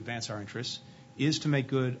instance, to advance our interests is to make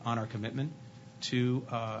good on our commitment to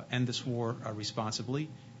end this war responsibly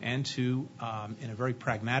and to, in a very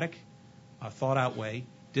pragmatic, thought-out way,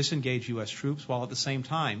 disengage U.S. troops while at the same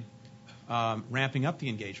time ramping up the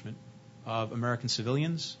engagement of American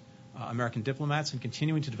civilians, American diplomats, and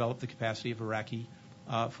continuing to develop the capacity of Iraqi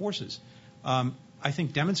forces. I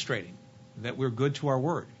think demonstrating that we're good to our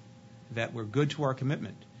word, that we're good to our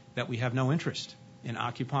commitment, that we have no interest in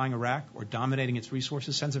occupying Iraq or dominating its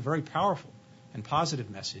resources sends a very powerful and positive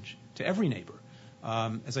message to every neighbor.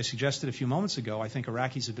 As I suggested a few moments ago, I think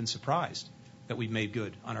Iraqis have been surprised that we've made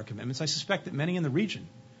good on our commitments. I suspect that many in the region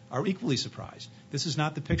are equally surprised. This is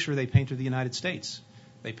not the picture they paint of the United States.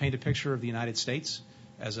 They paint a picture of the United States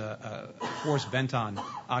as a force bent on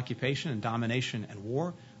occupation and domination and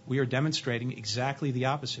war. We are demonstrating exactly the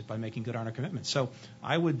opposite by making good on our commitments. So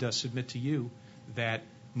I would submit to you that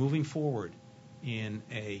moving forward in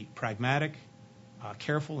a pragmatic,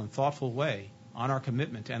 careful, and thoughtful way on our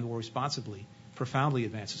commitment to end the war responsibly profoundly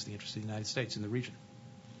advances the interests of the United States in the region.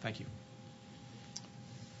 Thank you.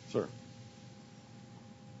 Sir.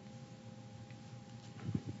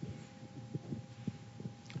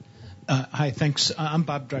 Hi, thanks. I'm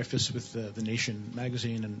Bob Dreyfus with The Nation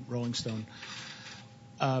magazine and Rolling Stone.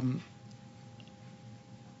 I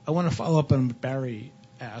want to follow up on what Barry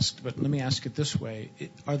asked, but let me ask it this way.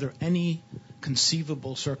 Are there any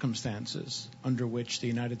conceivable circumstances under which the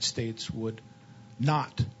United States would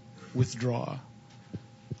not withdraw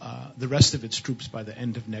the rest of its troops by the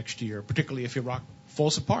end of next year, particularly if Iraq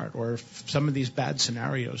falls apart or if some of these bad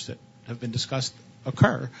scenarios that have been discussed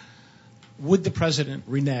occur? Would the president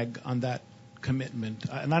renege on that commitment?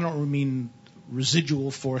 And I don't mean residual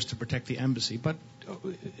force to protect the embassy, but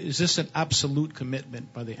is this an absolute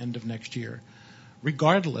commitment by the end of next year,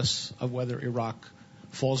 regardless of whether Iraq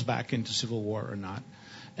falls back into civil war or not?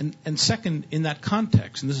 And second, in that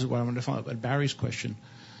context, and this is what I want to follow up on Barry's question,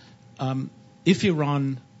 if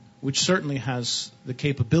Iran, which certainly has the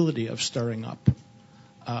capability of stirring up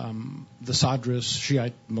the Sadr's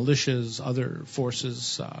Shiite militias, other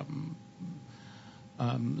forces,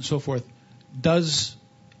 so forth, does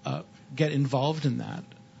get involved in that,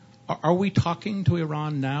 are we talking to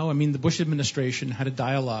Iran now? I mean, the Bush administration had a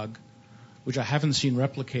dialogue, which I haven't seen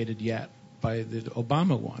replicated yet by the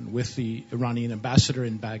Obama one, with the Iranian ambassador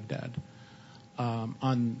in Baghdad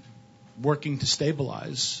on working to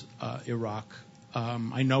stabilize Iraq.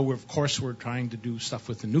 I know, of course, we're trying to do stuff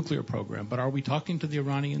with the nuclear program, but are we talking to the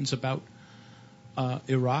Iranians about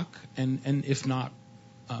Iraq? And if not,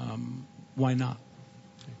 why not?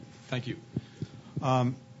 Thank you.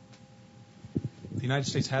 The United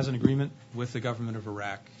States has an agreement with the government of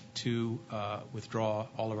Iraq to withdraw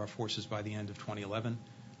all of our forces by the end of 2011,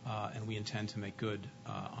 and we intend to make good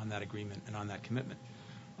on that agreement and on that commitment.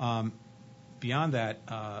 Beyond that,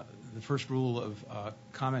 the first rule of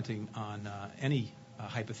commenting on any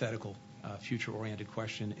hypothetical future-oriented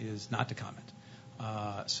question is not to comment.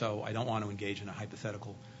 So I don't want to engage in a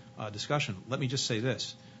hypothetical discussion. Let me just say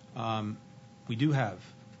this. We do have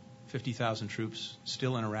 50,000 troops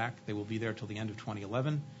still in Iraq. They will be there till the end of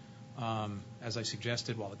 2011. As I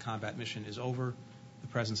suggested, while the combat mission is over, the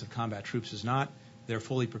presence of combat troops is not. they're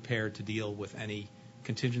fully prepared to deal with any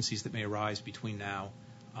contingencies that may arise between now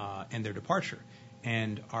and their departure.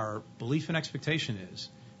 And our belief and expectation is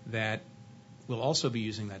that we'll also be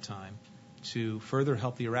using that time to further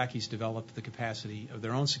help the Iraqis develop the capacity of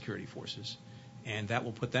their own security forces, and that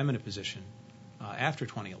will put them in a position after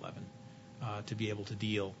 2011 to be able to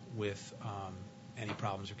deal with any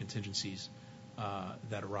problems or contingencies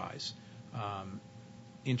that arise.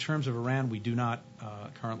 In terms of Iran, we do not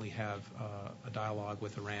currently have a dialogue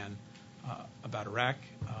with Iran about Iraq,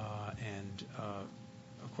 and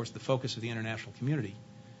of course the focus of the international community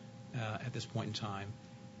at this point in time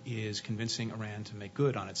is convincing Iran to make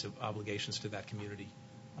good on its obligations to that community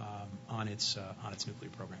on its nuclear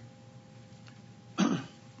program.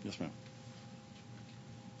 Yes, ma'am.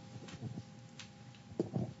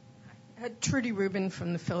 Trudy Rubin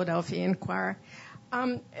from the Philadelphia Inquirer.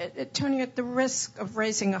 Tony, at the risk of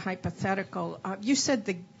raising a hypothetical, you said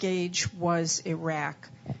the gauge was Iraq.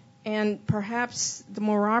 And perhaps the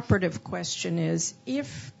more operative question is,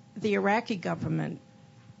 if the Iraqi government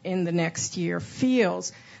in the next year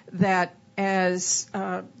feels that, as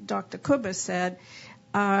Dr. Kubba said,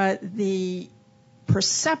 the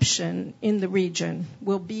perception in the region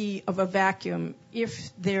will be of a vacuum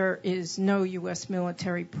if there is no U.S.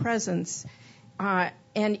 military presence,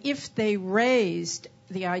 and if they raised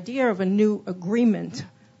the idea of a new agreement,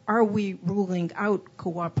 are we ruling out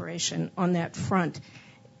cooperation on that front?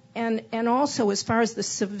 And also, as far as the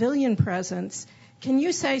civilian presence, can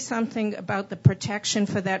you say something about the protection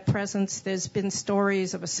for that presence? There's been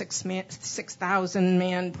stories of a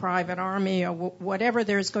 6,000-man private army or whatever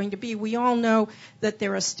there's going to be. We all know that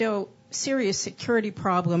there are still serious security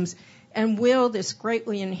problems. And will this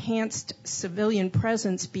greatly enhanced civilian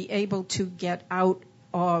presence be able to get out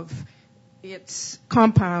of its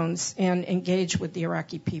compounds and engage with the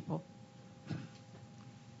Iraqi people?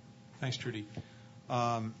 Thanks, Trudy.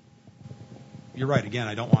 You're right. Again,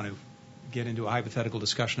 I don't want to get into a hypothetical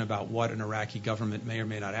discussion about what an Iraqi government may or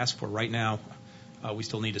may not ask for. Right now, we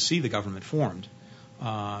still need to see the government formed,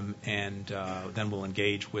 and then we'll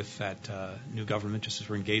engage with that new government just as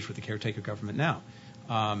we're engaged with the caretaker government now.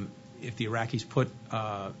 If the Iraqis put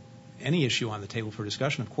any issue on the table for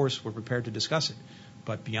discussion, of course, we're prepared to discuss it.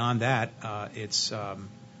 But beyond that, it's, as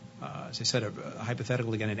I said, a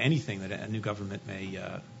hypothetical again in anything that a new government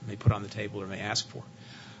may put on the table or may ask for.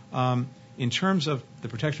 In terms of the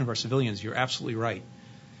protection of our civilians, you're absolutely right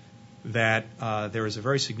that there is a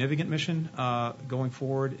very significant mission going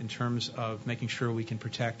forward in terms of making sure we can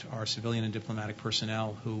protect our civilian and diplomatic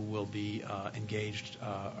personnel who will be engaged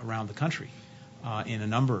around the country in a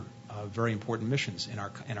number of very important missions in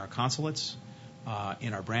our consulates,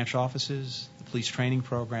 in our branch offices, the police training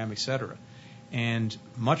program, et cetera. And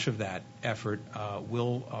much of that effort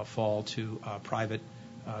will fall to private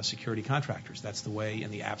security contractors. That's the way,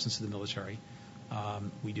 in the absence of the military,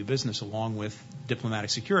 we do business along with diplomatic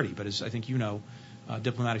security. But as I think you know,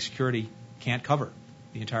 diplomatic security can't cover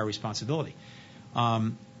the entire responsibility.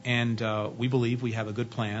 And we believe we have a good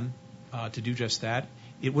plan to do just that.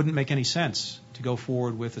 It wouldn't make any sense to go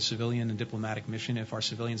forward with a civilian and diplomatic mission if our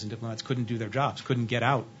civilians and diplomats couldn't do their jobs, couldn't get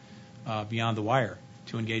out beyond the wire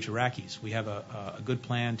to engage Iraqis. We have a good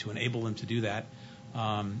plan to enable them to do that.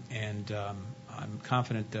 And I'm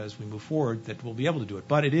confident as we move forward that we'll be able to do it.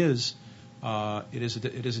 But it is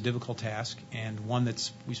a difficult task, and one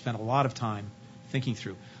that's we spent a lot of time thinking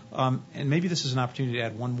through. And maybe this is an opportunity to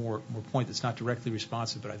add one more point that's not directly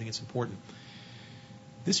responsive, but I think it's important.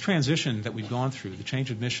 This transition that we've gone through, the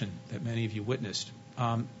change of mission that many of you witnessed,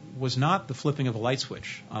 was not the flipping of a light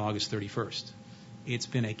switch on August 31st. It's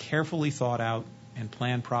been a carefully thought out and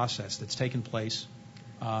planned process that's taken place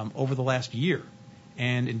over the last year,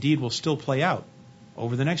 and indeed will still play out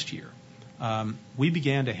over the next year. We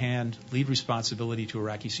began to hand lead responsibility to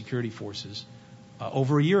Iraqi security forces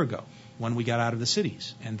over a year ago when we got out of the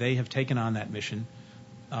cities, and they have taken on that mission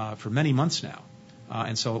for many months now.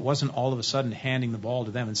 And so it wasn't all of a sudden handing the ball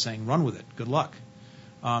to them and saying, run with it, good luck.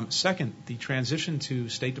 Second, the transition to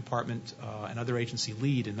State Department and other agency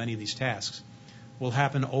lead in many of these tasks will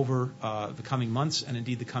happen over the coming months and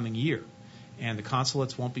indeed the coming year. And the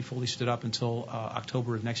consulates won't be fully stood up until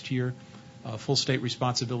October of next year. Full state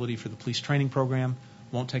responsibility for the police training program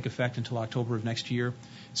won't take effect until October of next year.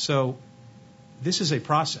 So this is a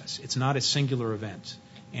process. It's not a singular event.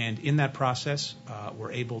 And in that process,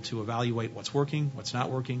 we're able to evaluate what's working, what's not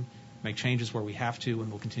working, make changes where we have to, and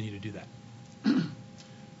we'll continue to do that.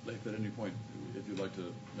 Laith, at any point, if you'd like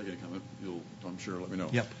to make any comment, you'll, I'm sure, let me know.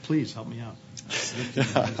 Yep, please help me out.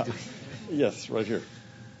 Yes, right here.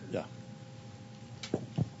 Yeah.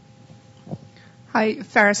 Hi,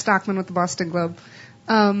 Farrah Stockman with the Boston Globe.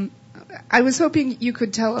 I was hoping you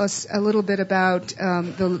could tell us a little bit about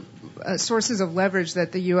the sources of leverage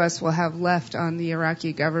that the U.S. will have left on the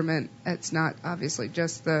Iraqi government. It's not obviously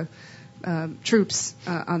just the troops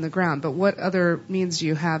on the ground, but what other means do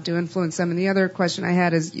you have to influence them? And the other question I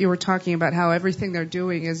had is, you were talking about how everything they're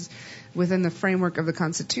doing is within the framework of the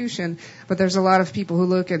Constitution, but there's a lot of people who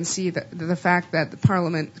look and see the fact that the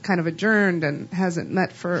Parliament kind of adjourned and hasn't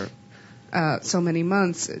met for so many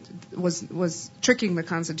months was tricking the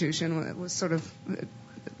Constitution. It was sort of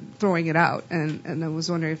throwing it out, and I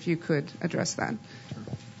was wondering if you could address that.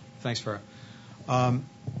 Thanks, Farah.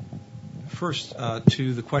 First,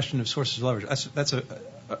 to the question of sources of leverage, that's a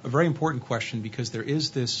very important question, because there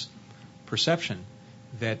is this perception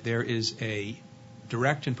that there is a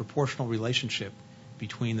direct and proportional relationship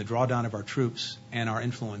between the drawdown of our troops and our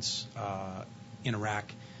influence in Iraq,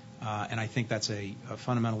 and I think that's a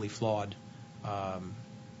fundamentally flawed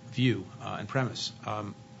view and premise.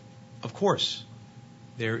 Of course,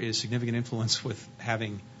 there is significant influence with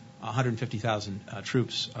having 150,000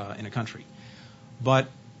 troops in a country, but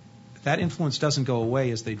that influence doesn't go away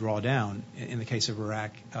as they draw down. In the case of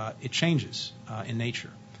Iraq, it changes in nature.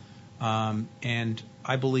 And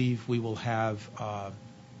I believe we will have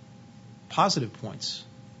positive points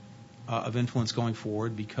of influence going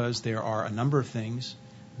forward, because there are a number of things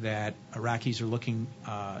that Iraqis are looking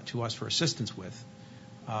to us for assistance with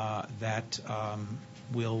that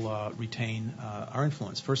will retain our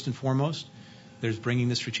influence. First and foremost, there's bringing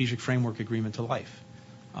the Strategic Framework Agreement to life.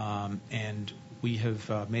 And we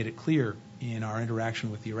have made it clear in our interaction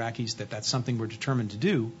with the Iraqis that that's something we're determined to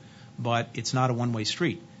do, but it's not a one-way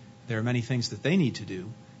street. There are many things that they need to do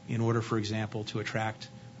in order, for example, to attract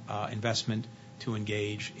investment, to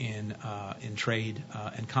engage in trade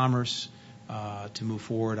and commerce, to move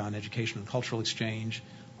forward on education and cultural exchange,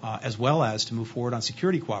 as well as to move forward on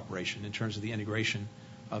security cooperation in terms of the integration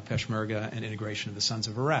of Peshmerga and integration of the Sons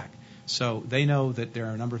of Iraq. So they know that there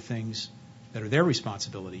are a number of things that are their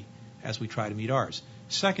responsibility as we try to meet ours.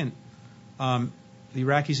 Second, the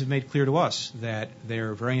Iraqis have made clear to us that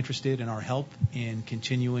they're very interested in our help in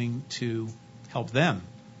continuing to help them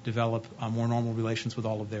develop more normal relations with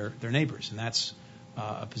all of their neighbors. And that's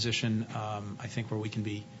a position, I think, where we can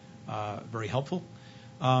be very helpful.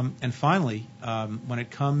 And finally, when it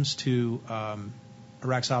comes to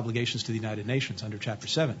Iraq's obligations to the United Nations under Chapter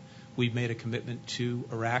 7, we've made a commitment to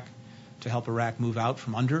Iraq to help Iraq move out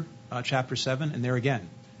from under Chapter 7. And there again,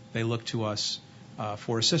 they look to us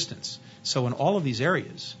for assistance. So in all of these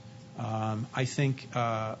areas, I think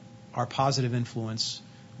our positive influence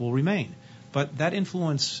will remain. But that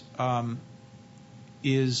influence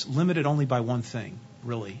is limited only by one thing,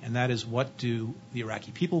 really, and that is, what do the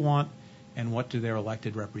Iraqi people want and what do their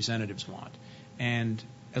elected representatives want? And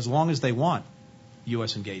as long as they want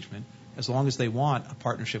U.S. engagement, as long as they want a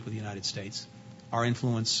partnership with the United States, our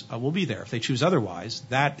influence will be there. If they choose otherwise,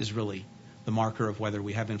 that is really the marker of whether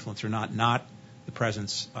we have influence or not the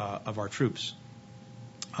presence of our troops.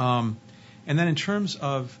 And then in terms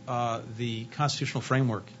of the constitutional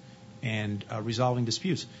framework and resolving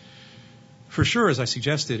disputes, for sure, as I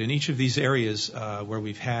suggested, in each of these areas where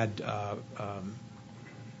we've had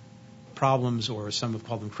problems, or some have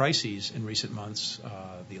called them crises in recent months,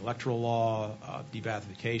 the electoral law,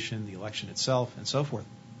 de-Baathification, the election itself, and so forth,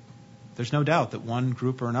 there's no doubt that one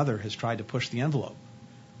group or another has tried to push the envelope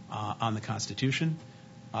on the Constitution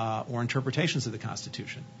or interpretations of the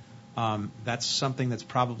Constitution. That's something that's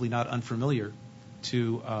probably not unfamiliar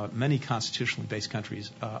to many constitutionally based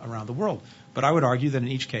countries around the world. But I would argue that in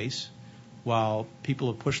each case, while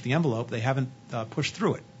people have pushed the envelope, they haven't pushed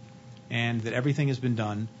through it, and that everything has been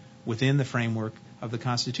done within the framework of the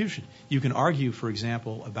Constitution. You can argue, for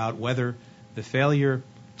example, about whether the failure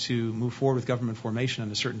to move forward with government formation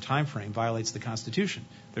on a certain time frame violates the Constitution.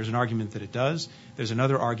 There's an argument that it does. There's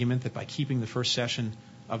another argument that by keeping the first session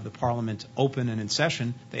of the Parliament open and in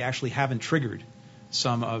session, they actually haven't triggered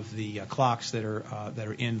some of the clocks that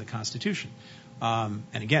are in the Constitution. And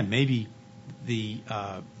again, maybe the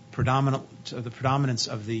predominance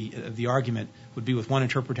of the argument would be with one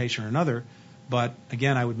interpretation or another, but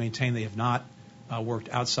again, I would maintain they have not worked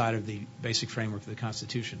outside of the basic framework of the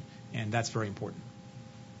Constitution, and that's very important.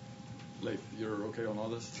 Laith, you're okay on all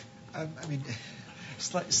this? I mean,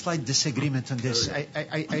 slight disagreement on this.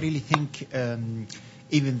 I really think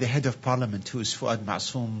even the head of parliament, who is Fuad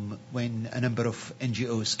Ma'soom, when a number of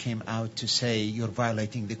NGOs came out to say you're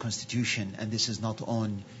violating the Constitution and this is not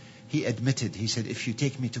on, he admitted, he said, if you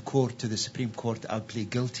take me to court, to the Supreme Court, I'll plead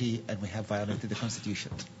guilty and we have violated the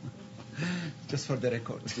Constitution. Just for the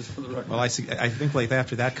record. Well, I think like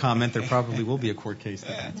after that comment, there probably will be a court case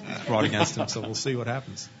that's brought against him, so we'll see what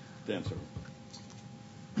happens. Dan, sir.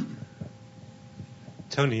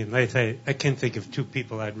 Tony and Laith, I can't think of two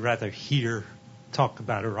people I'd rather hear talk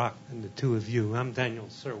about Iraq than the two of you. I'm Daniel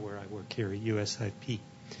Serwer. I work here at U.S. IP.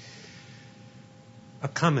 A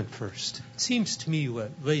comment first. It seems to me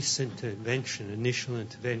what Laith's initial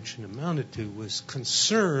intervention, amounted to was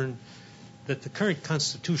concern that the current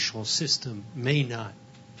constitutional system may not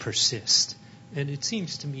persist. And it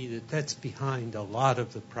seems to me that that's behind a lot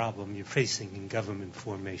of the problem you're facing in government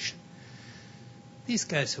formation. These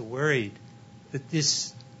guys are worried that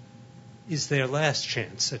this is their last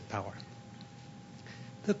chance at power.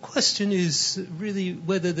 The question is really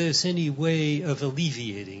whether there's any way of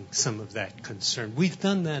alleviating some of that concern. We've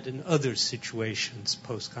done that in other situations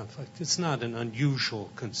post-conflict. It's not an unusual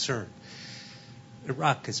concern.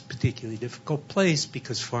 Iraq is a particularly difficult place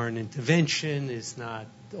because foreign intervention is not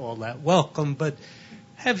all that welcome, but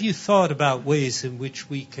have you thought about ways in which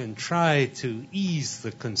we can try to ease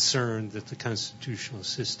the concern that the constitutional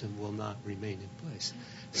system will not remain in place?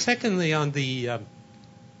 Secondly, on the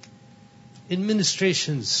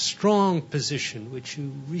administration's strong position, which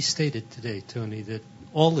you restated today, Tony, that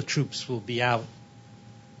all the troops will be out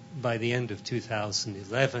by the end of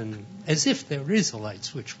 2011, as if there is a light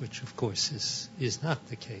switch, which of course is not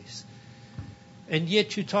the case. And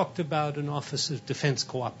yet you talked about an Office of Defense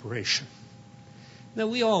Cooperation. Now,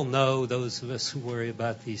 we all know, those of us who worry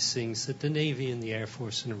about these things, that the Navy and the Air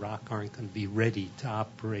Force in Iraq aren't going to be ready to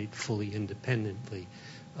operate fully independently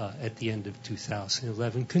at the end of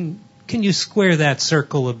 2011. Can you square that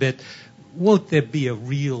circle a bit? Won't there be a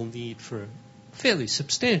real need for a fairly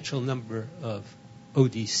substantial number of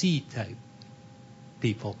ODC-type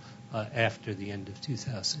people after the end of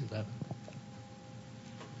 2011?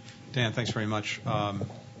 Dan, thanks very much.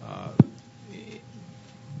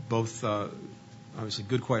 Both obviously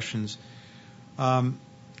good questions.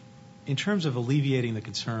 In terms of alleviating the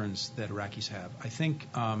concerns that Iraqis have, I think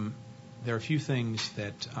there are a few things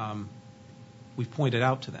that we've pointed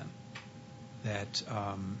out to them that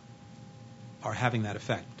are having that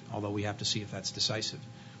effect, although we have to see if that's decisive.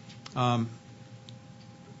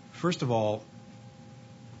 First of all,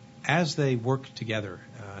 as they work together,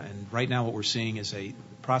 and right now what we're seeing is a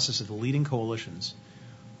process of the leading coalitions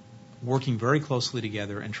working very closely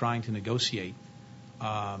together and trying to negotiate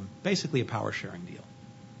basically a power-sharing deal.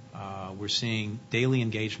 We're seeing daily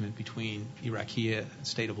engagement between Iraqi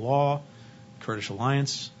State of Law, Kurdish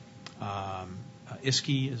Alliance,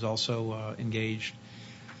 ISKI is also engaged.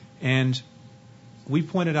 And we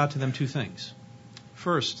pointed out to them two things.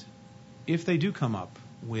 First, if they do come up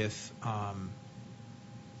with a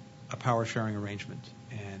power-sharing arrangement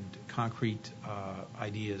and concrete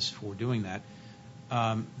ideas for doing that,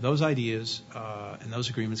 those ideas and those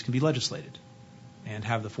agreements can be legislated and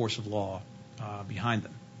have the force of law behind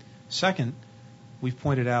them. Second, we've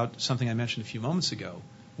pointed out something I mentioned a few moments ago,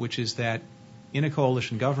 which is that in a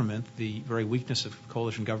coalition government, the very weakness of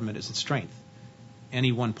coalition government is its strength.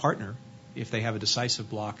 Any one partner, if they have a decisive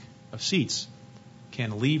block of seats,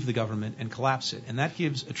 can leave the government and collapse it. And that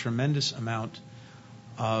gives a tremendous amount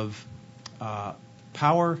of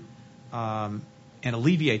power and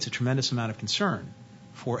alleviates a tremendous amount of concern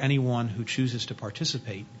for anyone who chooses to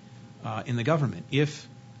participate in the government. If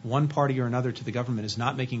one party or another to the government is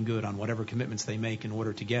not making good on whatever commitments they make in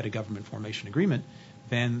order to get a government formation agreement,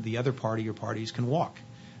 then the other party or parties can walk.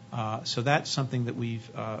 So that's something that we've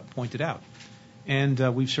pointed out. And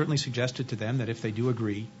we've certainly suggested to them that if they do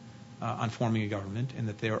agree on forming a government and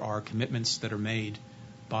that there are commitments that are made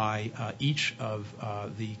by each of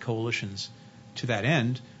the coalitions to that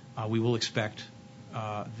end, we will expect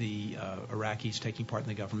the Iraqis taking part in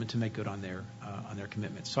the government to make good on their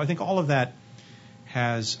commitments. So I think all of that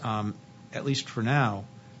has, at least for now,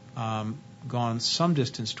 gone some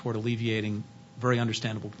distance toward alleviating very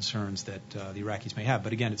understandable concerns that the Iraqis may have.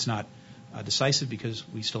 But again, it's not decisive because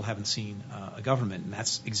we still haven't seen a government, and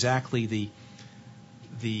that's exactly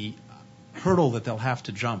the hurdle that they'll have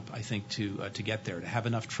to jump, I think, to get there, to have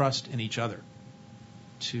enough trust in each other,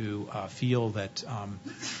 to feel that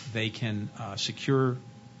they can secure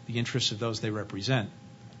the interests of those they represent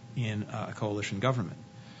in a coalition government.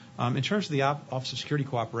 In terms of the Office of Security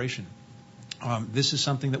Cooperation, this is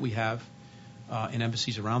something that we have in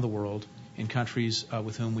embassies around the world in countries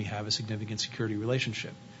with whom we have a significant security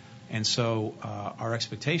relationship. And so our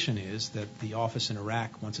expectation is that the office in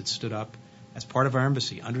Iraq, once it's stood up as part of our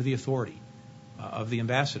embassy under the authority of the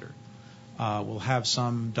ambassador, will have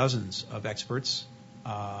some dozens of experts,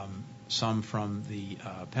 some from the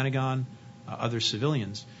Pentagon, other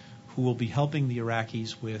civilians, who will be helping the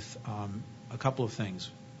Iraqis with a couple of things,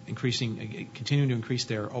 continuing to increase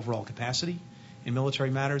their overall capacity in military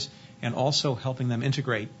matters, and also helping them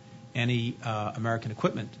integrate any American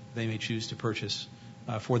equipment they may choose to purchase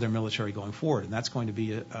for their military going forward. And that's going to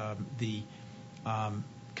be the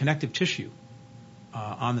connective tissue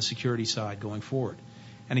on the security side going forward.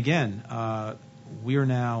 And again, we are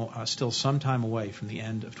now still some time away from the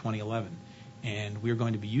end of 2011, and we're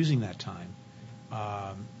going to be using that time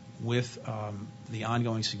with the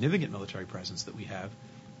ongoing significant military presence that we have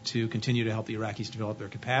to continue to help the Iraqis develop their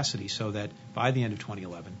capacity so that by the end of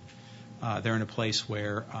 2011, they're in a place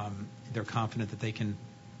where they're confident that they can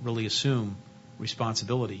really assume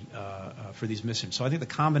responsibility for these missions. So I think the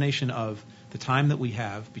combination of the time that we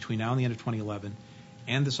have between now and the end of 2011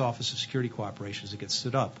 and this Office of Security Cooperation as it gets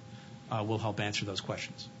stood up will help answer those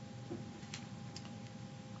questions.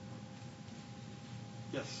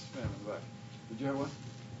 Yes, ma'am, in the back. Did you have one?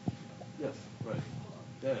 Yes, right.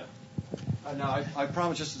 Yeah. Now, I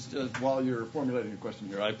promised, just while you're formulating your question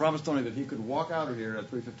here, I promised Tony that he could walk out of here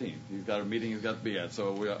at 3:15. He's got a meeting he's got to be at,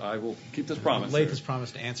 so I will keep this promise. Laith has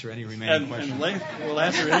promised to answer any remaining questions. And Laith will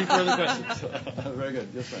answer any further questions. Very good.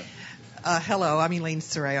 Yes, ma'am. Hello, I'm Elaine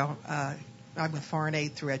Sereo. I'm with Foreign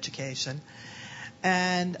Aid Through Education.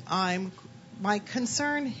 And my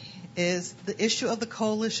concern is the issue of the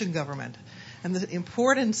coalition government and the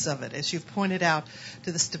importance of it, as you've pointed out,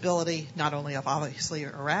 to the stability not only of obviously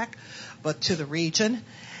Iraq, but to the region.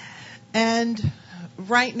 And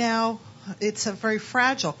right now, it's a very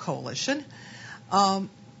fragile coalition. Can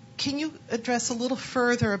you address a little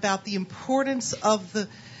further about the importance of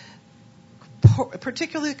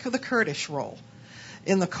particularly the Kurdish role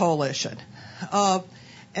in the coalition?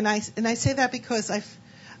 And I say that because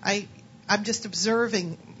I'm just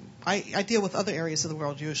observing. I deal with other areas of the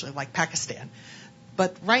world usually, like Pakistan.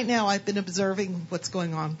 But right now I've been observing what's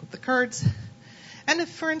going on with the Kurds. And if,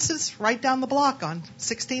 for instance, right down the block on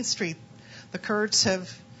 16th Street, the Kurds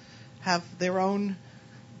have their own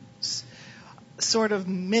sort of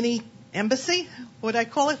mini embassy. Would I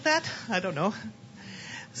call it that? I don't know.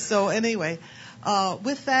 So anyway,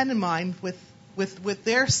 with that in mind, with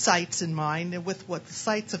their sights in mind, and with what the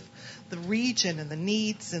sights of the region and the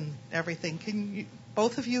needs and everything, can you,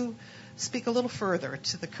 both of you, speak a little further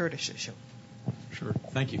to the Kurdish issue? Sure.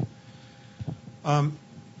 Thank you.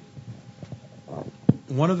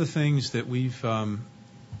 One of the things that we've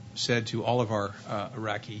said to all of our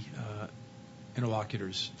Iraqi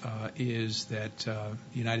interlocutors is that the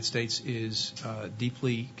United States is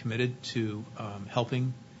deeply committed to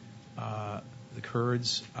helping the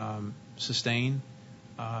Kurds sustain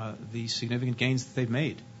the significant gains that they've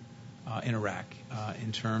made in Iraq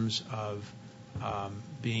in terms of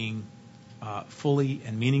being fully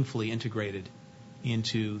and meaningfully integrated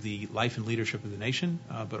into the life and leadership of the nation,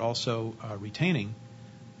 but also retaining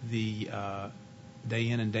the day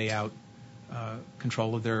in and day out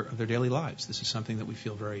control of their daily lives. This is something that we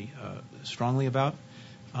feel very strongly about,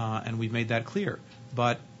 and we've made that clear.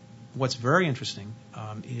 But what's very interesting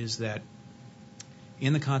is that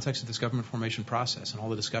in the context of this government formation process and all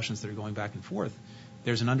the discussions that are going back and forth,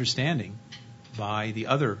 there's an understanding by the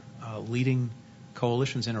other leading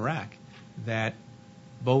coalitions in Iraq that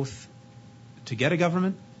both to get a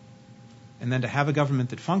government and then to have a government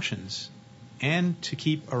that functions and to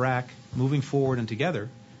keep Iraq moving forward and together,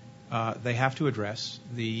 they have to address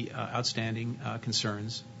the outstanding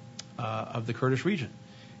concerns of the Kurdish region.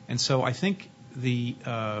 And so I think the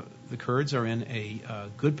Kurds are in a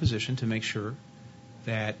good position to make sure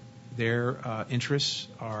that their interests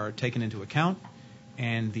are taken into account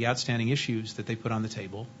and the outstanding issues that they put on the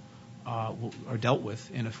table are dealt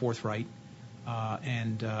with in a forthright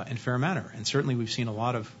and fair manner. And certainly we've seen a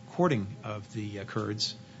lot of courting of the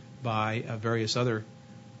Kurds by various other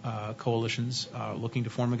coalitions looking to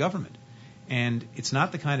form a government. And it's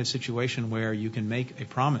not the kind of situation where you can make a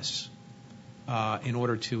promise in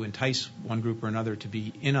order to entice one group or another to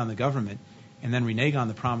be in on the government and then renege on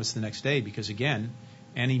the promise the next day, because, again,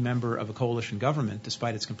 any member of a coalition government,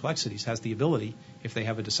 despite its complexities, has the ability, if they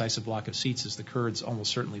have a decisive block of seats, as the Kurds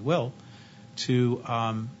almost certainly will, to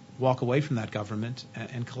walk away from that government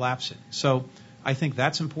and collapse it. So I think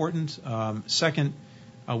that's important. Second,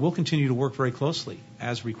 we'll continue to work very closely,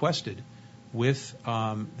 as requested, with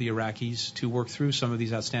the Iraqis to work through some of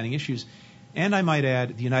these outstanding issues. And I might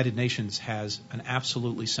add, the United Nations has an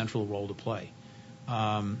absolutely central role to play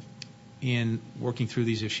in working through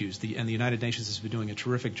these issues. And the United Nations has been doing a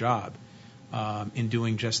terrific job in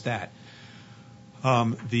doing just that.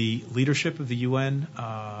 The leadership of the UN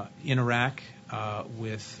in Iraq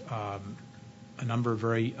with a number of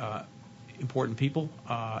very important people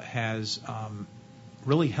has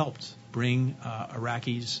really helped bring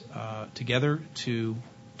Iraqis together to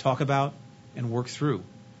talk about and work through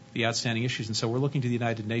the outstanding issues. And so we're looking to the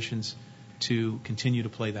United Nations to continue to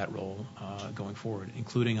play that role going forward,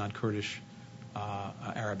 including on Kurdish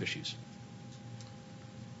Arab issues.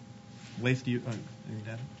 Laith, do you anything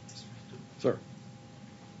to add? Sir.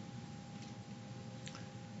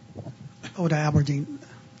 Oda Aberdeen.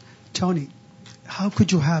 Tony, how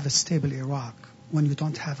could you have a stable Iraq when you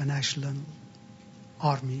don't have a national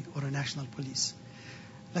army or a national police?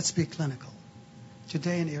 Let's be clinical.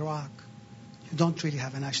 Today in Iraq, you don't really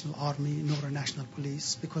have a national army nor a national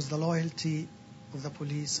police because the loyalty of the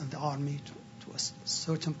police and the army to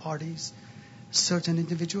certain parties, certain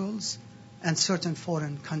individuals, and certain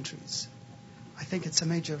foreign countries. I think it's a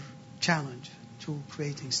major challenge to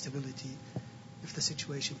creating stability if the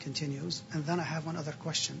situation continues. And then I have one other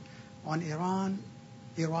question. On Iran,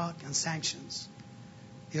 Iraq, and sanctions.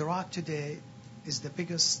 Iraq today is the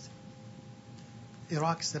biggest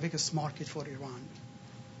market for Iran.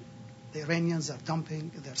 The Iranians are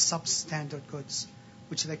dumping their substandard goods,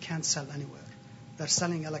 which they can't sell anywhere. They're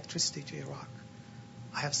selling electricity to Iraq.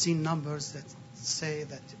 I have seen numbers that say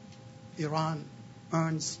that Iran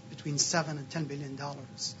earns between $7 and $10 billion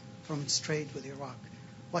from its trade with Iraq.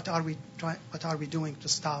 What are we doing to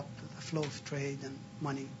stop the flow of trade and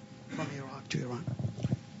money from Iraq to Iran?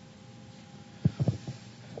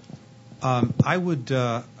 I would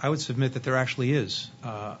submit that there actually is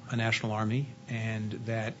a national army, and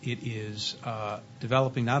that it is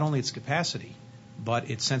developing not only its capacity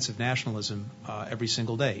but its sense of nationalism every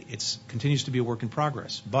single day. It continues to be a work in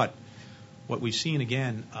progress. But what we've seen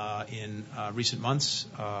again in recent months,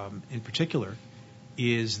 in particular,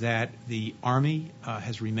 is that the army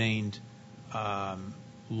has remained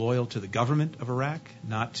loyal to the government of Iraq,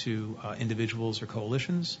 not to individuals or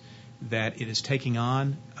coalitions, that it is taking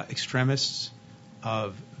on extremists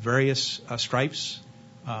of various stripes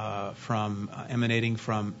emanating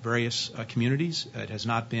from various communities. It has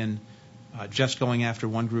not been just going after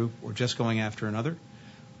one group or just going after another.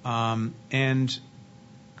 And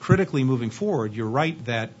critically moving forward, you're right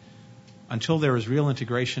that until there is real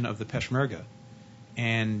integration of the Peshmerga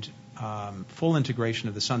and full integration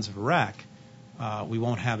of the Sons of Iraq, we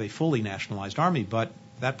won't have a fully nationalized army, but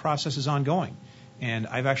that process is ongoing. And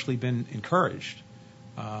I've actually been encouraged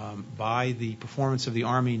by the performance of the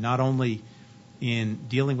army, not only in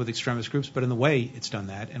dealing with extremist groups, but in the way it's done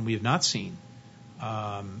that. And we have not seen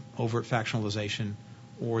overt factionalization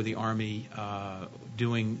or the army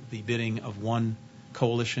doing the bidding of one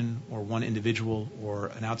coalition or one individual or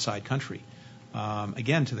an outside country.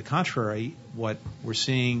 Again, to the contrary, what we're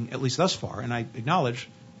seeing, at least thus far, and I acknowledge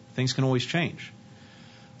things can always change,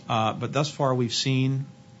 but thus far we've seen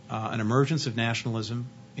an emergence of nationalism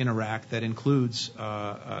in Iraq that includes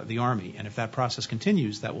the army. And if that process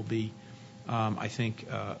continues, that will be, I think,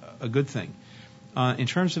 a good thing. In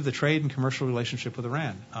terms of the trade and commercial relationship with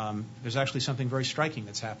Iran, there's actually something very striking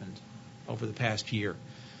that's happened over the past year.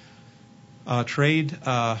 Trade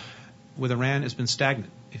with Iran has been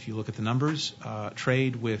stagnant. If you look at the numbers,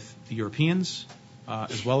 trade with the Europeans,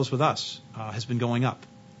 as well as with us, has been going up.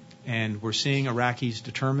 And we're seeing Iraqis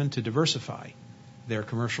determined to diversify their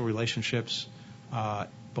commercial relationships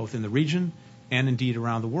both in the region and indeed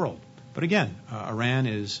around the world. But again, Iran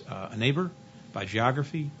is a neighbor by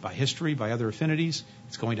geography, by history, by other affinities.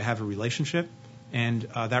 It's going to have a relationship, and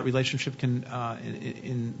that relationship can,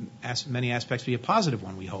 in many aspects, be a positive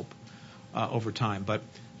one, we hope, over time. But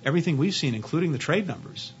everything we've seen, including the trade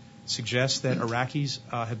numbers, suggests that Iraqis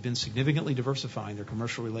have been significantly diversifying their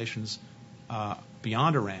commercial relations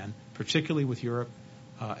beyond Iran, particularly with Europe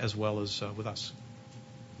as well as with us.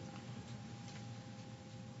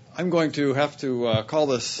 I'm going to have to call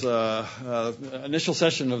this initial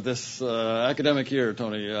session of this academic year,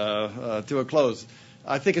 Tony, to a close.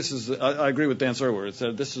 I think I agree with Dan Serwer. It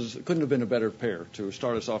said couldn't have been a better pair to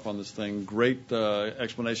start us off on this thing. Great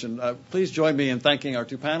explanation. Please join me in thanking our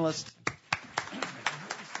two panelists.